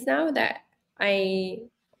things now that I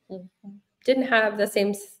didn't have the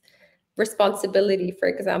same responsibility. For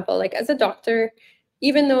example, like as a doctor,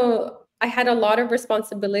 even though I had a lot of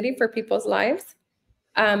responsibility for people's lives,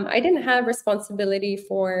 I didn't have responsibility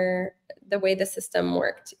for the way the system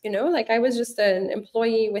worked. Like I was just an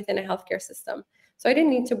employee within a healthcare system, so I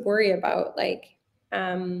didn't need to worry about like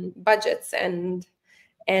budgets and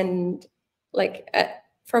like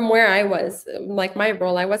from where I was, like my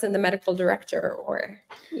role, I wasn't the medical director or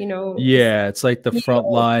Yeah, it's like the front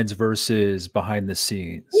CEO. lines versus behind the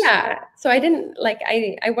scenes. Yeah, so I didn't like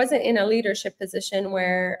I wasn't in a leadership position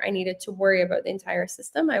where I needed to worry about the entire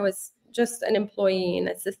system. I was just an employee in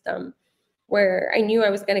a system where I knew I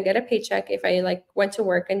was going to get a paycheck if I like went to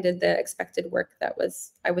work and did the expected work that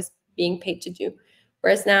I was being paid to do.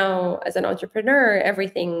 Whereas now, as an entrepreneur,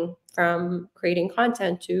 everything from creating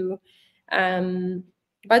content to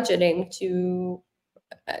budgeting to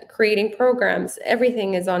creating programs,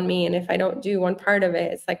 everything is on me. And if I don't do one part of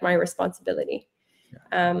it, it's like my responsibility.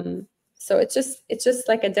 So it's just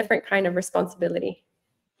like a different kind of responsibility.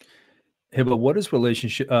 Hiba, what is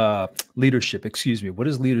leadership, excuse me. What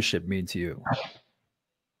does leadership mean to you?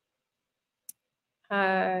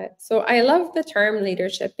 So I love the term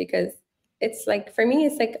leadership because it's like, for me,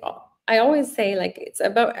 it's like, I always say like, it's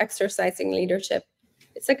about exercising leadership.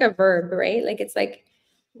 It's like a verb, right? Like, it's like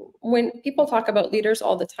when people talk about leaders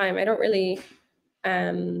all the time, I don't really,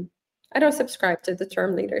 I don't subscribe to the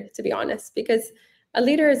term leader, to be honest, because a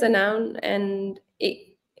leader is a noun, and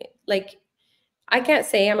like, I can't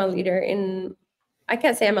say I'm a leader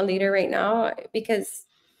right now, because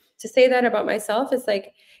to say that about myself is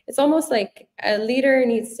like, it's almost like a leader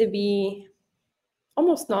needs to be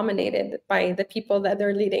almost nominated by the people that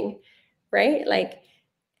they're leading, right? Like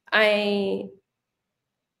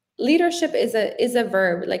leadership is a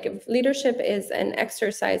verb. Like if leadership is an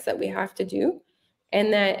exercise that we have to do,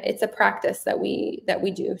 and that it's a practice that we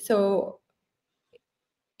do. So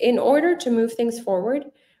in order to move things forward,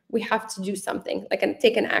 we have to do something, like, and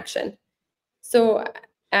take an action. So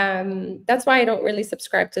that's why I don't really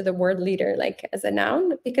subscribe to the word leader, like as a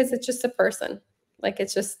noun, because it's just a person. Like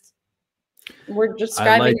it's just, we're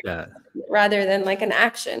describing I like that. rather than like an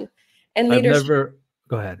action. And I've leadership, never,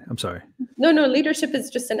 go ahead. I'm sorry. no, leadership is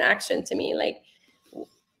just an action to me. Like,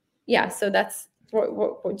 yeah. So that's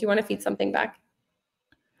what do you want to feed something back?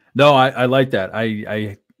 No, I like that.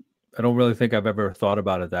 I don't really think I've ever thought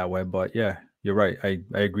about it that way, but yeah, you're right. I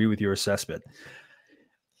agree with your assessment.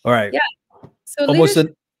 All right. Yeah. So Almost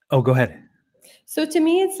oh, go ahead. So to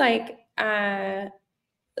me, it's like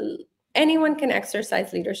anyone can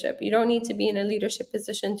exercise leadership. You don't need to be in a leadership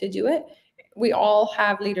position to do it. We all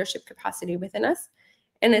have leadership capacity within us.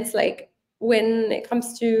 And it's like, when it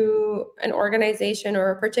comes to an organization or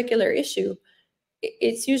a particular issue,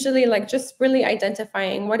 it's usually like just really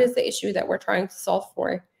identifying what is the issue that we're trying to solve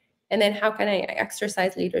for. And then how can I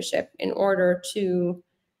exercise leadership in order to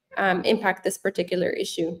impact this particular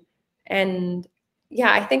issue? And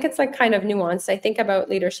yeah, I think it's like kind of nuanced. I think about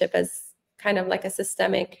leadership as kind of like a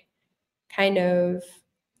systemic kind of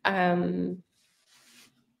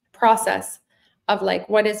process of like,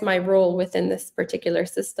 what is my role within this particular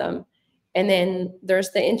system? And then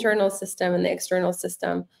there's the internal system and the external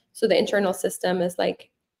system. So the internal system is like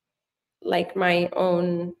my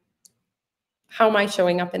own, how am I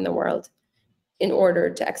showing up in the world in order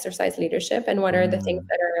to exercise leadership, and what are the things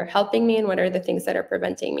that are helping me, and what are the things that are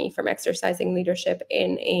preventing me from exercising leadership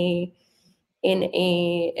in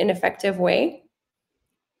an effective way.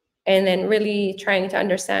 And then really trying to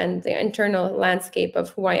understand the internal landscape of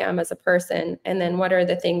who I am as a person, and then what are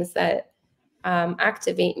the things that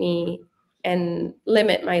activate me and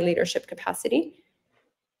limit my leadership capacity.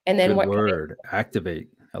 And then Good word, activate.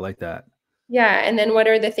 I like that. Yeah. And then what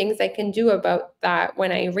are the things I can do about that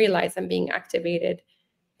when I realize I'm being activated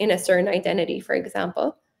in a certain identity, for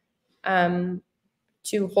example,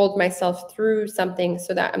 to hold myself through something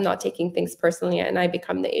so that I'm not taking things personally and I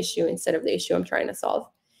become the issue instead of the issue I'm trying to solve.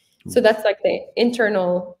 So that's like the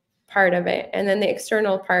internal part of it. And then the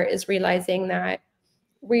external part is realizing that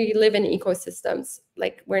we live in ecosystems.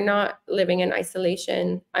 Like, we're not living in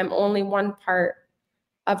isolation. I'm only one part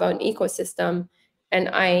of an ecosystem, and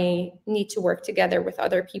I need to work together with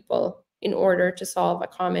other people in order to solve a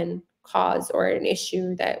common cause or an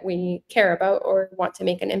issue that we care about or want to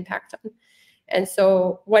make an impact on. And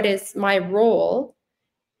so, what is my role?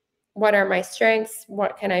 What are my strengths?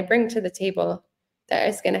 What can I bring to the table that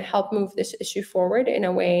is going to help move this issue forward in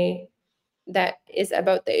a way that is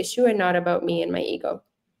about the issue and not about me and my ego?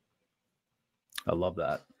 I love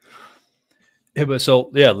that. Hiba, so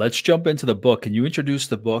yeah, let's jump into the book. Can you introduce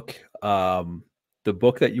the book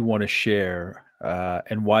that you want to share,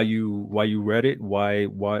 and why you read it, why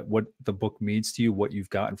what the book means to you, what you've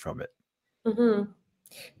gotten from it? Mm-hmm.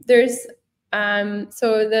 There's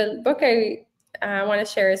so the book I want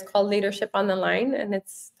to share is called Leadership on the Line, and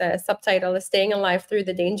it's the subtitle is Staying Alive Through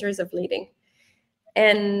the Dangers of Leading.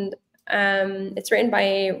 And it's written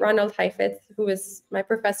by Ronald Heifetz, who was my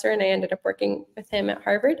professor, and I ended up working with him at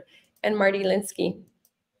Harvard, and Marty Linsky.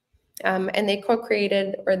 And they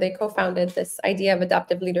co-created, or they co-founded, this idea of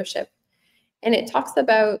adaptive leadership. And it talks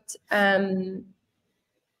about,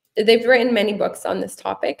 they've written many books on this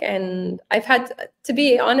topic, and I've had to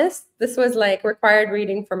be honest, this was like required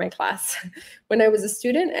reading for my class when I was a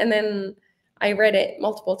student. And then I read it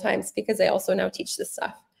multiple times because I also now teach this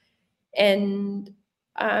stuff. And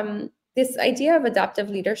this idea of adaptive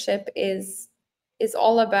leadership is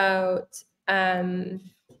all about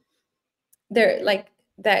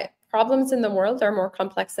that problems in the world are more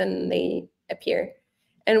complex than they appear.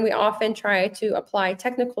 And we often try to apply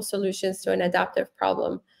technical solutions to an adaptive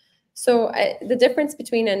problem. So the difference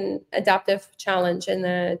between an adaptive challenge and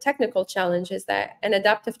the technical challenge is that an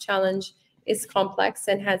adaptive challenge is complex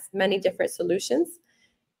and has many different solutions.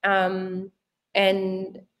 And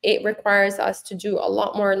it requires us to do a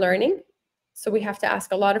lot more learning. So we have to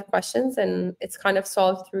ask a lot of questions, and it's kind of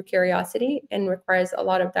solved through curiosity and requires a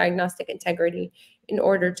lot of diagnostic integrity in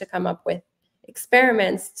order to come up with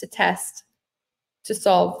experiments to test to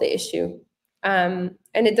solve the issue. And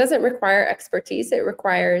it doesn't require expertise. It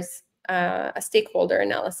requires a stakeholder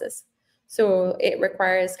analysis. So it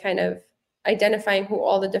requires kind of identifying who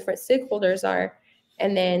all the different stakeholders are,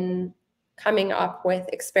 and then coming up with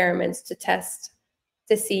experiments to test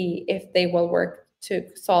to see if they will work to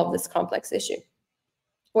solve this complex issue.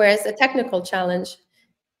 Whereas a technical challenge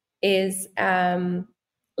is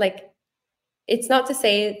it's not to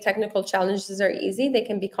say technical challenges are easy. They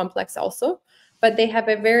can be complex also, but they have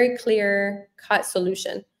a very clear cut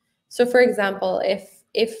solution. So for example,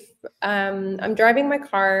 if I'm driving my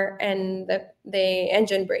car and the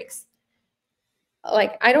engine breaks,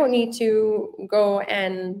 like, I don't need to go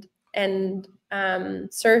and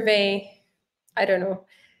survey, I don't know,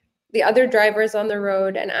 the other drivers on the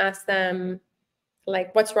road and ask them,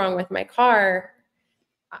 like, what's wrong with my car?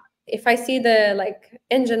 If I see the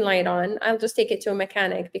engine light on, I'll just take it to a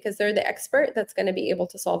mechanic because they're the expert that's going to be able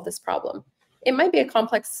to solve this problem. It might be a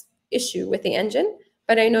complex issue with the engine,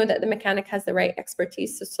 but I know that the mechanic has the right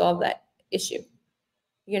expertise to solve that issue,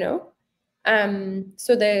 you know?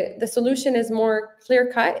 So the solution is more clear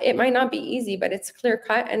cut. It might not be easy, but it's clear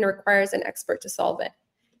cut and requires an expert to solve it.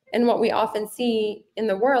 And what we often see in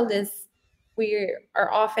the world is we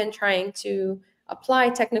are often trying to apply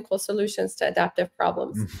technical solutions to adaptive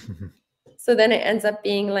problems. So then it ends up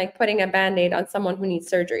being like putting a Band-Aid on someone who needs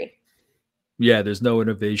surgery. Yeah, there's no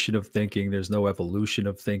innovation of thinking. There's no evolution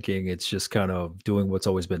of thinking. It's just kind of doing what's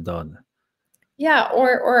always been done. Yeah,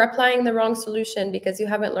 or applying the wrong solution because you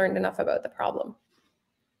haven't learned enough about the problem.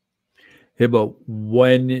 Hiba,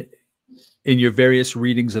 when in your various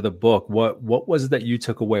readings of the book, what was it that you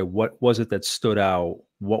took away? What was it that stood out?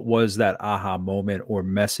 What was that aha moment or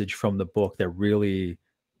message from the book that really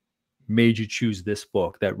made you choose this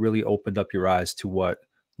book, that really opened up your eyes to what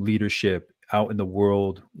leadership out in the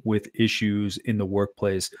world with issues in the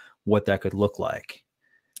workplace, what that could look like?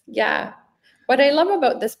 Yeah. What I love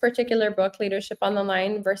about this particular book, Leadership on the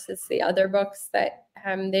Line, versus the other books that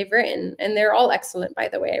they've written, and they're all excellent, by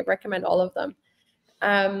the way, I recommend all of them.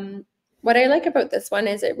 What I like about this one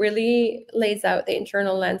is it really lays out the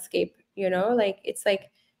internal landscape, you know,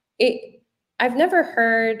 I've never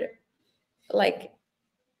heard,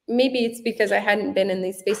 maybe it's because I hadn't been in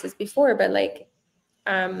these spaces before, but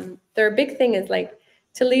their big thing is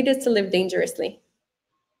to lead is to live dangerously,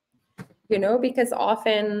 you know, because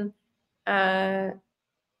often to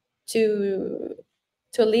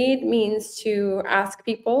lead means to ask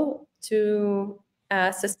people to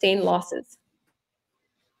sustain losses.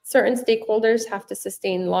 Certain stakeholders have to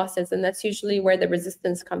sustain losses, and that's usually where the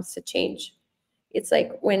resistance comes to change. It's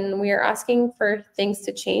like when we are asking for things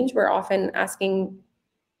to change, we're often asking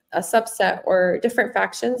a subset or different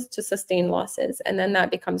factions to sustain losses, and then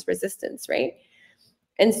that becomes resistance, right?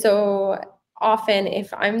 And so often,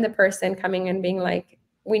 if I'm the person coming and being like,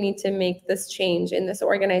 we need to make this change in this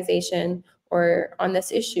organization or on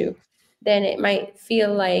this issue, then it might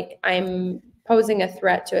feel like I'm posing a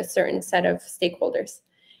threat to a certain set of stakeholders.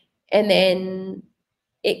 And then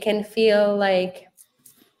it can feel like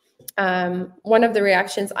one of the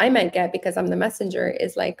reactions I might get, because I'm the messenger,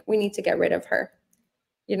 is like, we need to get rid of her.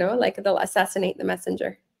 You know, like they'll assassinate the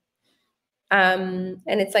messenger. And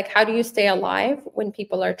it's like, how do you stay alive when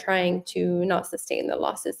people are trying to not sustain the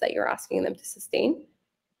losses that you're asking them to sustain?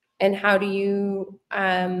 And how do you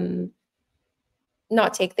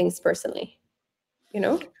not take things personally, you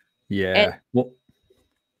know? Yeah. And Well,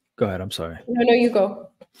 go ahead. I'm sorry. no, you go.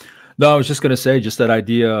 No, I was just going to say just that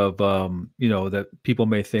idea of, that people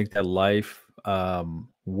may think that life,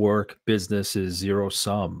 work, business is zero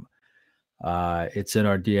sum. It's in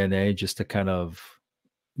our DNA just to kind of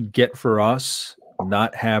get for us,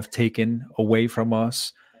 not have taken away from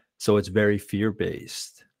us. So it's very fear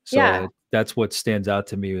based. Yeah. So that's what stands out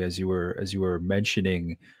to me as you were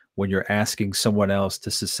mentioning, when you're asking someone else to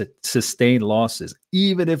sustain losses,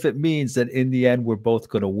 even if it means that in the end we're both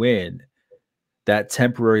going to win. That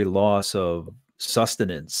temporary loss of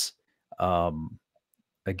sustenance.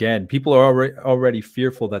 Again, people are already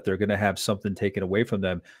fearful that they're going to have something taken away from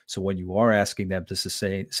them. So when you are asking them to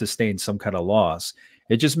sustain some kind of loss,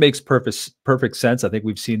 it just makes perfect sense. I think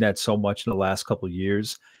we've seen that so much in the last couple of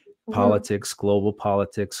years. Politics,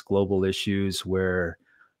 global issues, where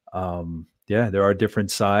there are different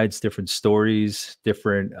sides, different stories,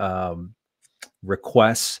 different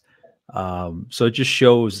requests. So it just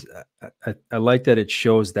shows, I like that it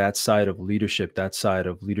shows that side of leadership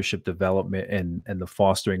development and the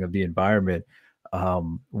fostering of the environment,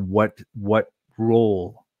 what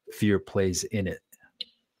role fear plays in it.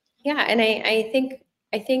 Yeah, and I think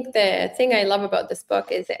the thing I love about this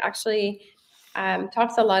book is it actually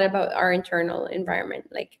talks a lot about our internal environment.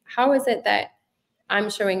 Like, how is it that I'm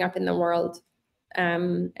showing up in the world,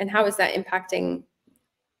 and how is that impacting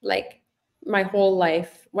like my whole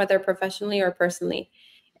life, whether professionally or personally?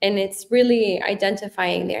 And it's really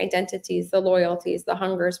identifying the identities, the loyalties, the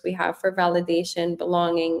hungers we have for validation,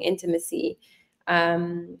 belonging, intimacy,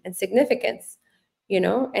 and significance,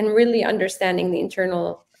 and really understanding the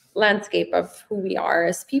internal landscape of who we are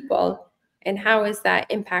as people, and how is that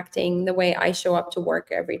impacting the way I show up to work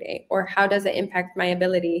every day, or how does it impact my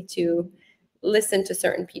ability to listen to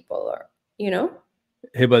certain people, or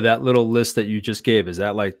Hiba, that little list that you just gave, is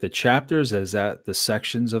that like the chapters? Is that the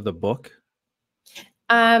sections of the book?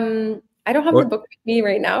 I don't have the book with me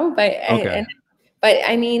right now, but okay. but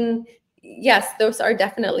I mean, yes, those are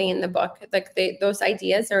definitely in the book. Like those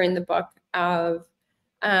ideas are in the book of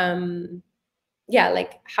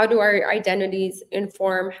like, how do our identities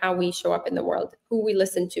inform how we show up in the world, who we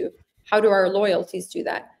listen to, how do our loyalties do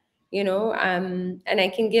that, and I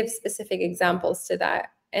can give specific examples to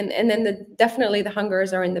that. And then definitely the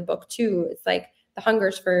hungers are in the book too. It's like the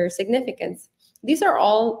hungers for significance. These are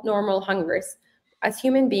all normal hungers. As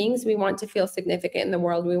human beings, we want to feel significant in the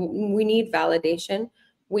world. We need validation.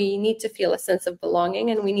 We need to feel a sense of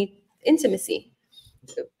belonging, and we need intimacy.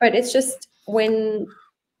 But it's just when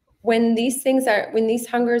these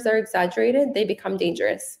hungers are exaggerated, they become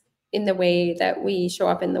dangerous in the way that we show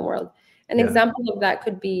up in the world. An example of that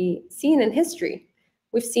could be seen in history.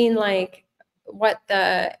 We've seen like what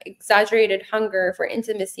the exaggerated hunger for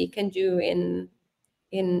intimacy can do in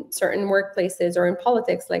certain workplaces or in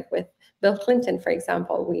politics, like with Bill Clinton, for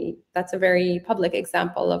example. That's a very public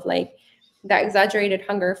example of like that exaggerated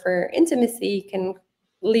hunger for intimacy can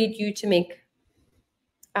lead you to make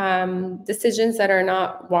decisions that are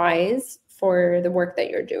not wise for the work that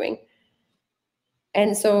you're doing.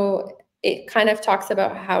 And so it kind of talks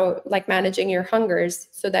about how, like, managing your hungers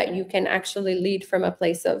so that you can actually lead from a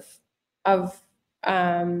place of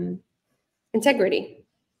integrity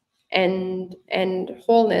and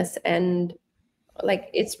wholeness. And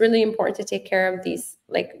like, it's really important to take care of these.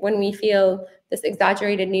 Like, when we feel this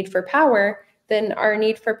exaggerated need for power, then our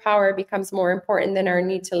need for power becomes more important than our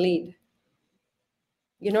need to lead.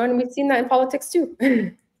 And we've seen that in politics too.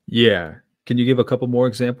 Yeah. Can you give a couple more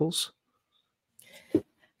examples?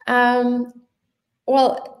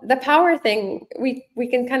 Well, the power thing, we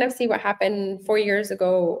can kind of see what happened 4 years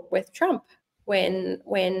ago with Trump when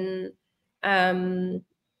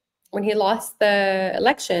he lost the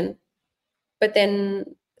election. But then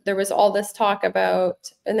there was all this talk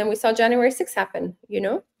about, and then we saw January 6th happen,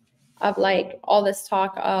 of like all this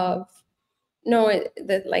talk of, no,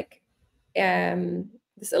 that like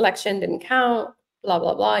this election didn't count, blah,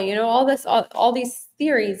 blah, blah, you know, all these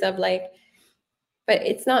theories of like, but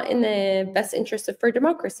it's not in the best interest for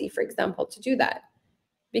democracy, for example, to do that.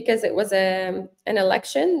 Because it was an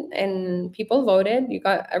election and people voted, you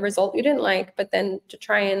got a result you didn't like, but then to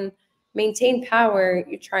try and maintain power,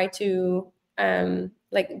 you try to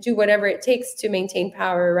like do whatever it takes to maintain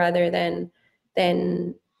power rather than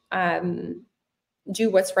do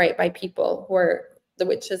what's right by people,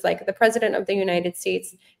 which is like the president of the United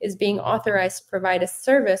States is being authorized to provide a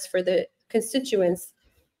service for the constituents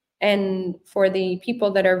and for the people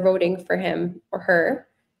that are voting for him or her.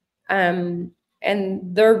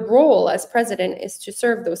 And their role as president is to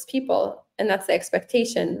serve those people. And that's the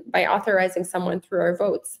expectation by authorizing someone through our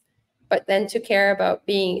votes. But then to care about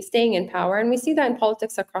staying in power. And we see that in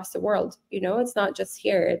politics across the world. You know, it's not just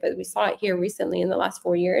here, but we saw it here recently in the last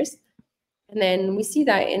 4 years. And then we see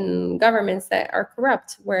that in governments that are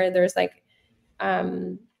corrupt, where there's like,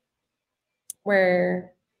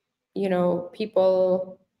 where, you know,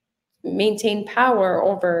 people maintain power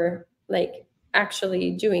over like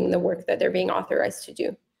actually doing the work that they're being authorized to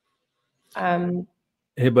do.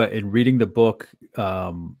 Hiba, in reading the book,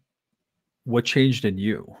 what changed in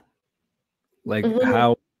you? Like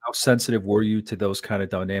how sensitive were you to those kind of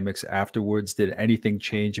dynamics afterwards? Did anything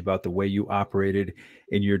change about the way you operated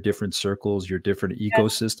in your different circles, your different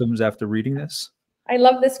ecosystems after reading this? I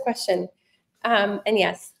love this question. And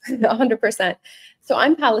yes, 100%. So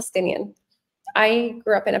I'm Palestinian. I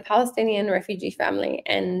grew up in a Palestinian refugee family,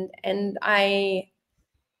 and I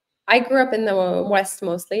grew up in the West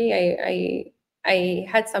mostly. I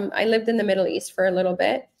lived in the Middle East for a little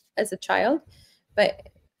bit as a child, but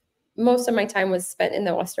most of my time was spent in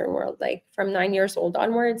the Western world. Like from 9 years old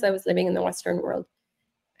onwards, I was living in the Western world.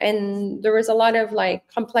 And there was a lot of like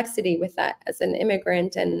complexity with that as an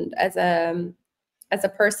immigrant and as a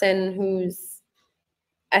person who's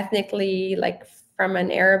ethnically like from an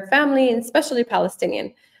Arab family, and especially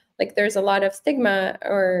Palestinian. Like there's a lot of stigma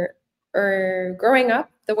or growing up,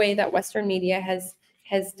 the way that Western media has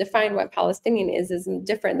defined what Palestinian is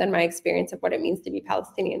different than my experience of what it means to be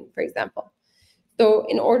Palestinian, for example. So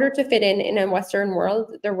in order to fit in a Western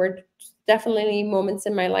world, there were definitely moments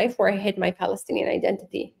in my life where I hid my Palestinian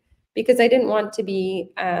identity because I didn't want to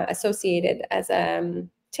be associated as a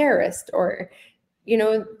terrorist, or, you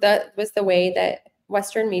know, that was the way that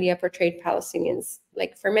Western media portrayed Palestinians.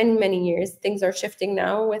 Like for many, many years. Things are shifting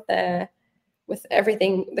now with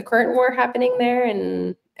everything, the current war happening there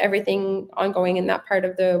and everything ongoing in that part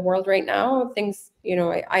of the world right now. Things, you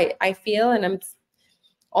know, I feel, and I'm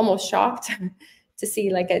almost shocked to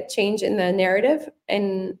see like a change in the narrative.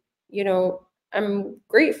 And, you know, I'm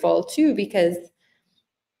grateful too, because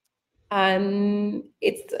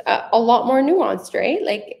it's a lot more nuanced, right?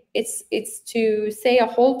 Like it's to say a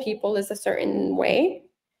whole people is a certain way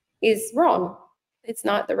is wrong. It's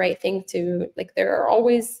not the right thing to, like, there are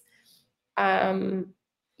always,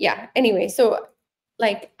 yeah, anyway. So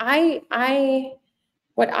like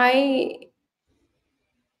what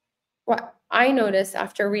I noticed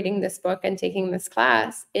after reading this book and taking this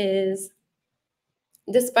class is,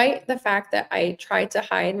 despite the fact that I tried to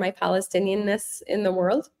hide my Palestinianness in the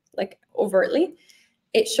world, like overtly,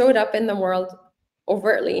 it showed up in the world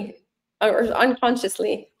overtly or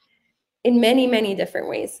unconsciously in many, many different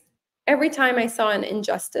ways. Every time I saw an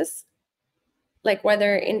injustice, like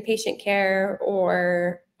whether in patient care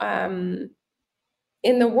or in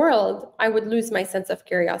the world, I would lose my sense of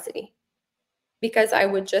curiosity because I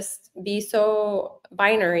would just be so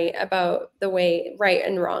binary about the way right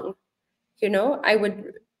and wrong. You know, I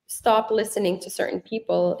would stop listening to certain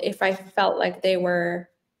people if I felt like they were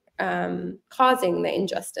causing the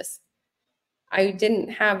injustice. I didn't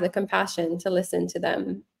have the compassion to listen to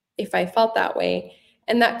them if I felt that way.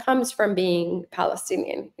 And that comes from being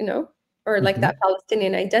Palestinian, you know, or like that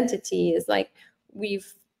Palestinian identity is like,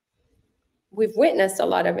 we've witnessed a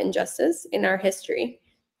lot of injustice in our history.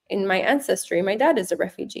 In my ancestry, my dad is a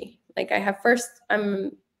refugee. Like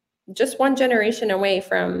I'm just one generation away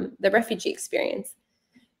from the refugee experience.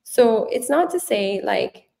 So it's not to say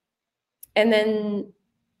like, and then,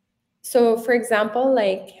 so for example,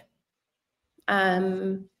 like,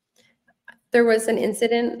 there was an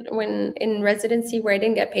incident when in residency where I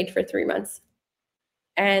didn't get paid for 3 months.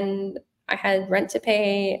 And I had rent to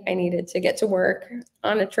pay. I needed to get to work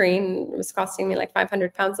on a train. It was costing me like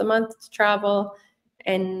 500 pounds a month to travel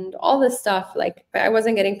and all this stuff. Like, but I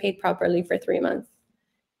wasn't getting paid properly for 3 months.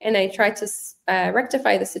 And I tried to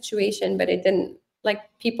rectify the situation, but it didn't, like,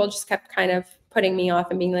 people just kept kind of putting me off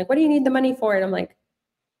and being like, what do you need the money for? And I'm like,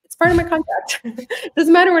 it's part of my contract.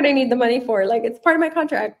 Doesn't matter what I need the money for. Like, it's part of my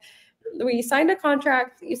contract. we signed a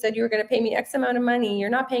contract. You said you were going to pay me X amount of money. You're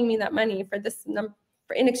not paying me that money for this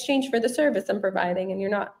in exchange for the service I'm providing, and you're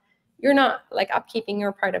not like upkeeping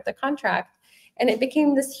your part of the contract. And it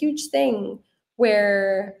became this huge thing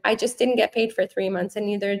where I just didn't get paid for 3 months, and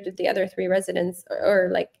neither did the other 3 residents or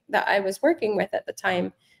like that I was working with at the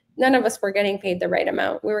time. None of us were getting paid the right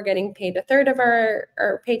amount. We were getting paid a third of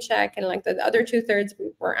our paycheck, and like the other 2/3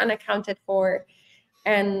 were unaccounted for.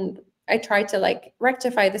 And I tried to like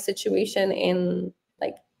rectify the situation in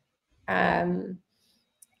like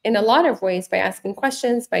in a lot of ways, by asking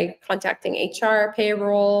questions, by contacting HR,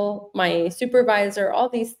 payroll, my supervisor, all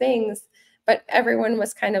these things. But everyone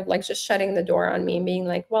was kind of like just shutting the door on me and being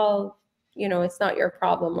like, well, you know, it's not your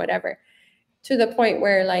problem, whatever. To the point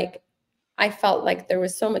where like I felt like there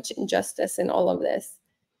was so much injustice in all of this.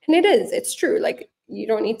 And it's true. Like, you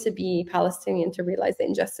don't need to be Palestinian to realize the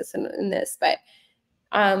injustice in this. But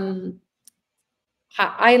I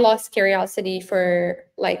lost curiosity for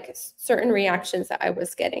like certain reactions that I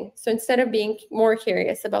was getting. So instead of being more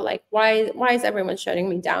curious about like, why is everyone shutting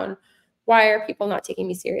me down? Why are people not taking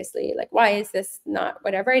me seriously? Like, why is this not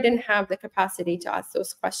whatever? I didn't have the capacity to ask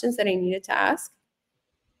those questions that I needed to ask,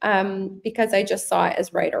 because I just saw it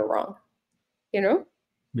as right or wrong, you know?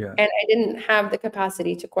 Yeah. And I didn't have the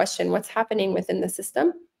capacity to question what's happening within the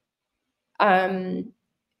system,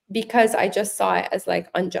 because I just saw it as like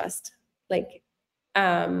unjust. Like,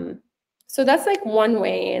 so that's like one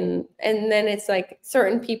way. And then it's like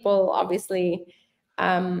certain people obviously,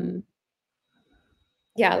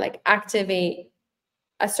 like activate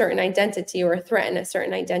a certain identity or threaten a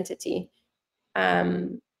certain identity.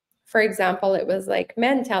 For example, it was like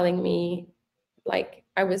men telling me, like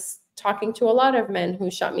I was talking to a lot of men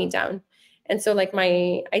who shut me down. And so like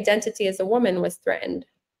my identity as a woman was threatened.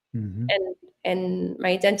 Mm-hmm. And my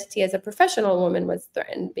identity as a professional woman was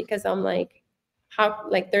threatened, because I'm like, how,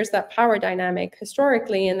 like there's that power dynamic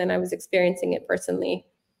historically, and then I was experiencing it personally.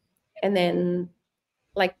 And then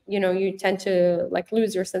like, you know, you tend to like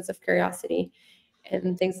lose your sense of curiosity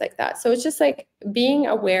and things like that. So it's just like being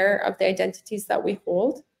aware of the identities that we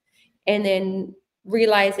hold, and then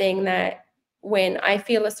realizing that when I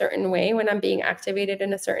feel a certain way, when I'm being activated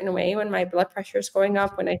in a certain way, when my blood pressure is going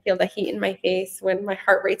up, when I feel the heat in my face, when my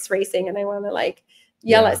heart rate's racing and I want to like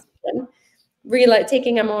yell at someone, really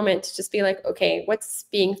taking a moment to just be like, okay, what's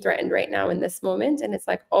being threatened right now in this moment? And it's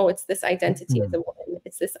like, oh, it's this identity as a woman.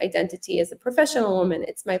 It's this identity as a professional woman.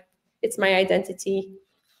 It's my identity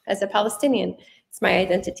as a Palestinian. It's my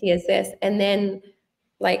identity as this. And then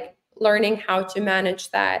like learning how to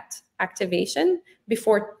manage that activation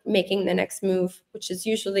before making the next move, which is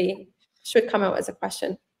usually should come out as a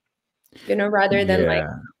question, you know, rather than like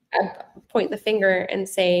point the finger and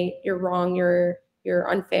say, you're wrong, you're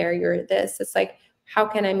unfair, you're this. It's like, how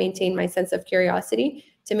can I maintain my sense of curiosity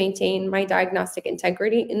to maintain my diagnostic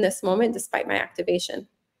integrity in this moment, despite my activation?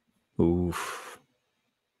 Oof.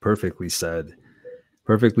 Perfectly said.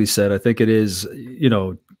 Perfectly said. I think it is, you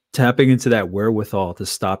know, tapping into that wherewithal to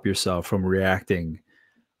stop yourself from reacting,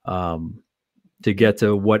 to get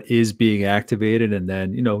to what is being activated, and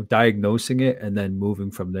then, you know, diagnosing it and then moving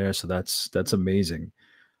from there. So that's amazing.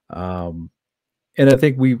 And I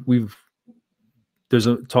think there's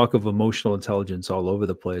a talk of emotional intelligence all over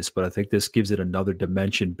the place, but I think this gives it another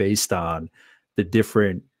dimension based on the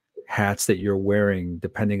different hats that you're wearing,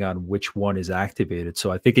 depending on which one is activated. So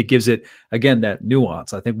I think it gives it, again, that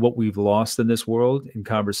nuance. I think what we've lost in this world in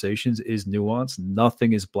conversations is nuance.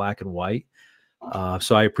 Nothing is black and white.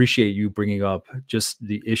 So I appreciate you bringing up just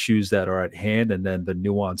the issues that are at hand, and then the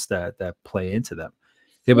nuance that play into them.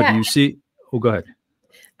 Yeah, but do you see? Oh, go ahead.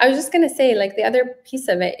 I was just going to say, like, the other piece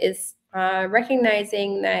of it is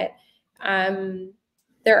recognizing that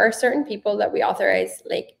there are certain people that we authorize,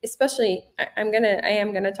 like, especially, I am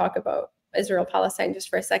going to talk about Israel, Palestine just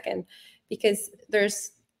for a second, because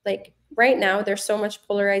there's like, right now, there's so much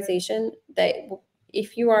polarization that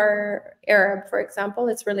if you are Arab, for example,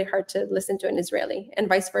 it's really hard to listen to an Israeli, and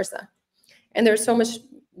vice versa. And there's so much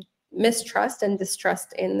mistrust and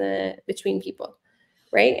distrust between people,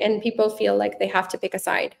 right? And people feel like they have to pick a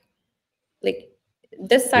side. Like,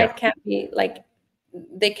 this side can't be like,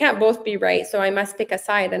 they can't both be right, so I must pick a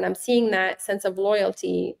side. And I'm seeing that sense of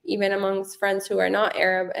loyalty even amongst friends who are not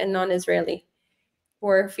Arab and non-Israeli, who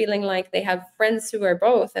are feeling like they have friends who are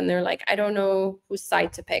both, and they're like, I don't know whose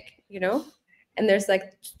side to pick, you know? And there's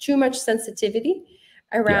like too much sensitivity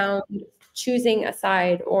around choosing a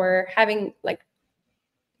side, or having like,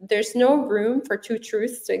 there's no room for two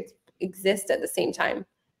truths to exist at the same time,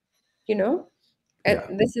 you know?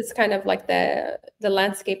 This is kind of like the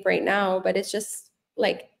landscape right now, but it's just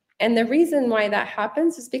like, and the reason why that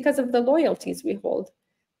happens is because of the loyalties we hold.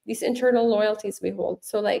 these internal loyalties we hold.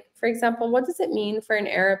 So like, for example, what does it mean for an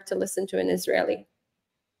Arab to listen to an Israeli,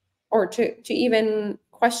 or to even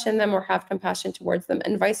question them or have compassion towards them,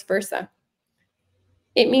 and vice versa?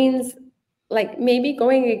 It means like maybe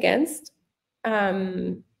going against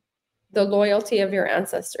the loyalty of your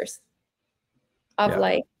ancestors, of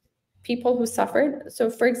like people who suffered. So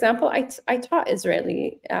for example, I taught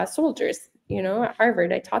Israeli soldiers, you know, at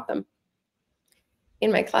Harvard. I taught them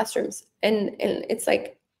in my classrooms. And it's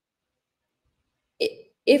like,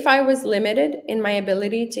 if I was limited in my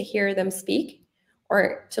ability to hear them speak,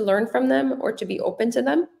 or to learn from them, or to be open to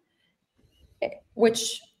them,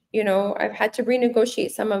 which, you know, I've had to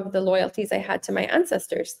renegotiate some of the loyalties I had to my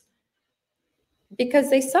ancestors, because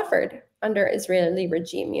they suffered under Israeli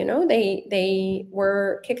regime. You know, they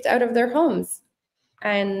were kicked out of their homes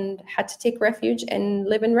and had to take refuge and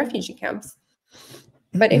live in refugee camps.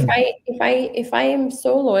 But if I am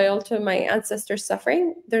so loyal to my ancestors'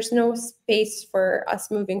 suffering, there's no space for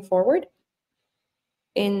us moving forward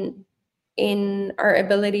in our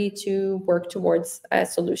ability to work towards a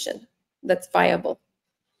solution that's viable.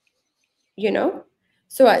 You know?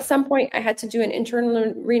 So at some point I had to do an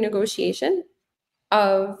internal renegotiation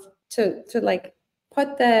of to like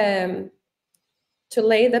put to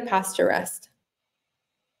lay the past to rest,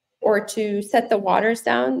 or to set the waters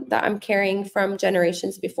down that I'm carrying from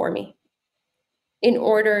generations before me, in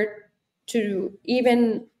order to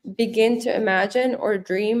even begin to imagine or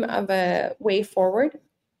dream of a way forward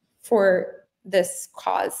for this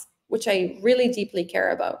cause, which I really deeply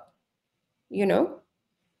care about, you know?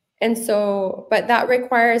 And so, but that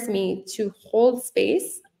requires me to hold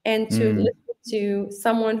space and to listen to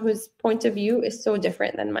someone whose point of view is so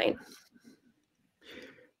different than mine.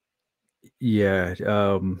 Yeah.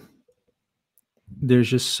 There's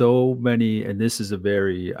just so many, and this is a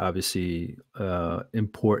very obviously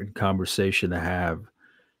important conversation to have.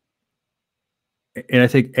 And I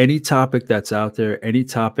think any topic that's out there, any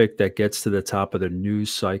topic that gets to the top of the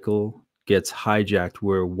news cycle gets hijacked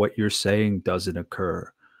where what you're saying doesn't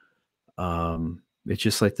occur. It's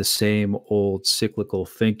just like the same old cyclical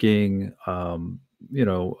thinking,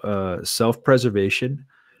 self-preservation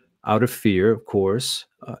out of fear, of course,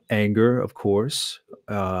 anger, of course.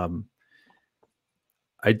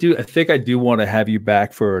 I think I do want to have you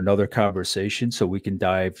back for another conversation so we can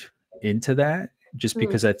dive into that, just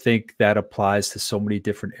because I think that applies to so many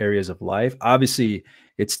different areas of life. Obviously,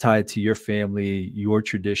 it's tied to your family, your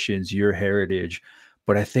traditions, your heritage,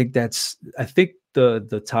 but I think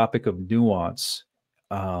the topic of nuance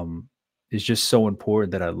is just so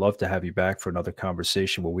important that I'd love to have you back for another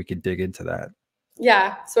conversation where we can dig into that.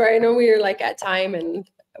 Yeah, sorry, I know we were like at time, and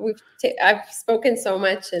I've spoken so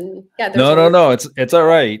much, and yeah. No, it's all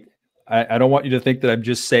right. I don't want you to think that I'm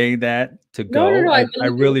just saying that to go. No, I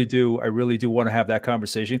really do want to have that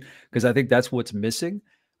conversation, because I think that's what's missing.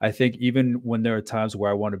 I think even when there are times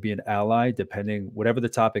where I want to be an ally, depending whatever the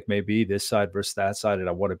topic may be, this side versus that side, and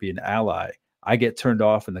I want to be an ally, I get turned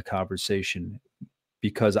off in the conversation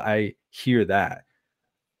because I hear that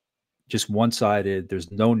just one-sided.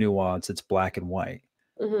 There's no nuance. It's black and white.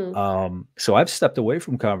 So I've stepped away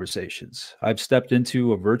from conversations. I've stepped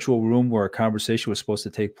into a virtual room where a conversation was supposed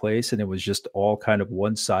to take place, and it was just all kind of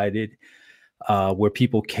one-sided, where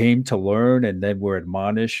people came to learn and then were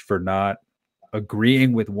admonished for not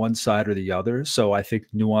agreeing with one side or the other. So I think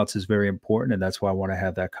nuance is very important, and that's why I want to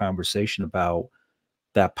have that conversation about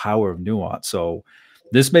that power of nuance. So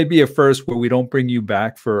this may be a first where we don't bring you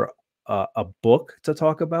back for a book to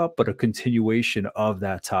talk about, but a continuation of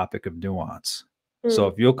that topic of nuance. So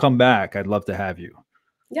if you'll come back, I'd love to have you.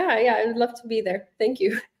 Yeah, I would love to be there. Thank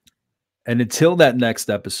you. And until that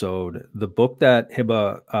next episode, the book that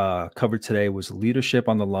Hiba covered today was Leadership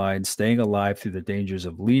on the Line, Staying Alive Through the Dangers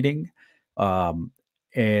of Leading. And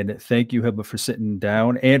thank you, Hiba, for sitting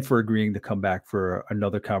down and for agreeing to come back for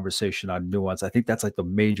another conversation on nuance. I think that's like the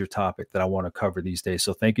major topic that I want to cover these days.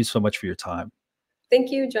 So thank you so much for your time.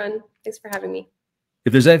 Thank you, John. Thanks for having me.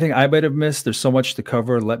 If there's anything I might have missed, there's so much to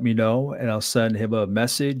cover, let me know, and I'll send Hiba a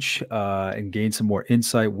message and gain some more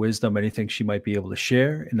insight, wisdom, anything she might be able to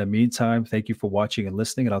share. In the meantime, thank you for watching and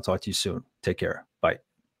listening, and I'll talk to you soon. Take care. Bye.